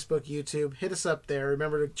 Twitch, Facebook, YouTube. Hit us up there.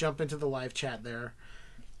 Remember to jump into the live chat there.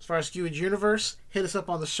 As far as Skewered Universe, hit us up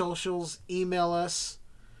on the socials. Email us.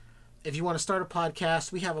 If you want to start a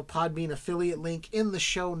podcast, we have a Podbean affiliate link in the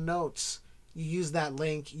show notes. You use that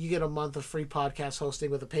link, you get a month of free podcast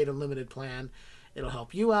hosting with a paid unlimited plan. It'll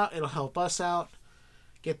help you out. It'll help us out.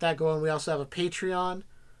 Get that going. We also have a Patreon.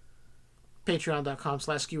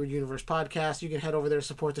 Patreon.com/Skewered Universe Podcast. You can head over there to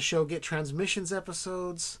support the show. Get transmissions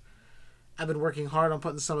episodes. I've been working hard on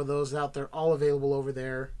putting some of those out. They're all available over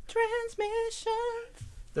there. Transmissions.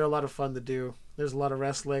 They're a lot of fun to do. There's a lot of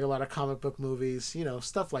wrestling, a lot of comic book movies,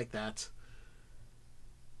 stuff like that.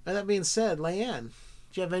 And that being said, Leanne,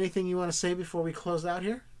 do you have anything you want to say before we close out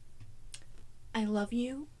here? I love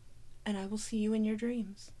you, and I will see you in your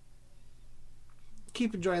dreams.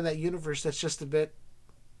 Keep enjoying that universe that's just a bit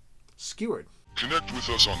skewered. Connect with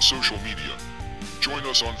us on social media. Join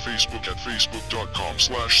us on Facebook at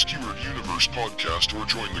facebook.com/Skewered Universe Podcast or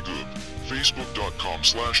join the group,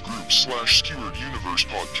 facebook.com/groups/Skewered Universe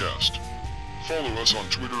Podcast. Follow us on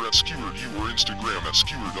Twitter at SkeweredU or Instagram at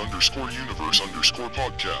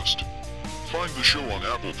Skewered_Universe_podcast. Find the show on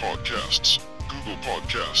Apple Podcasts, Google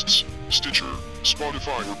Podcasts, Stitcher,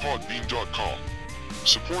 Spotify or Podbean.com.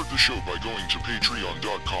 Support the show by going to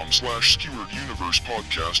patreon.com/Skewered Universe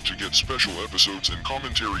Podcast to get special episodes and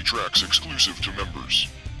commentary tracks exclusive to members.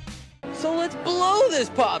 So let's blow this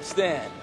pop stand.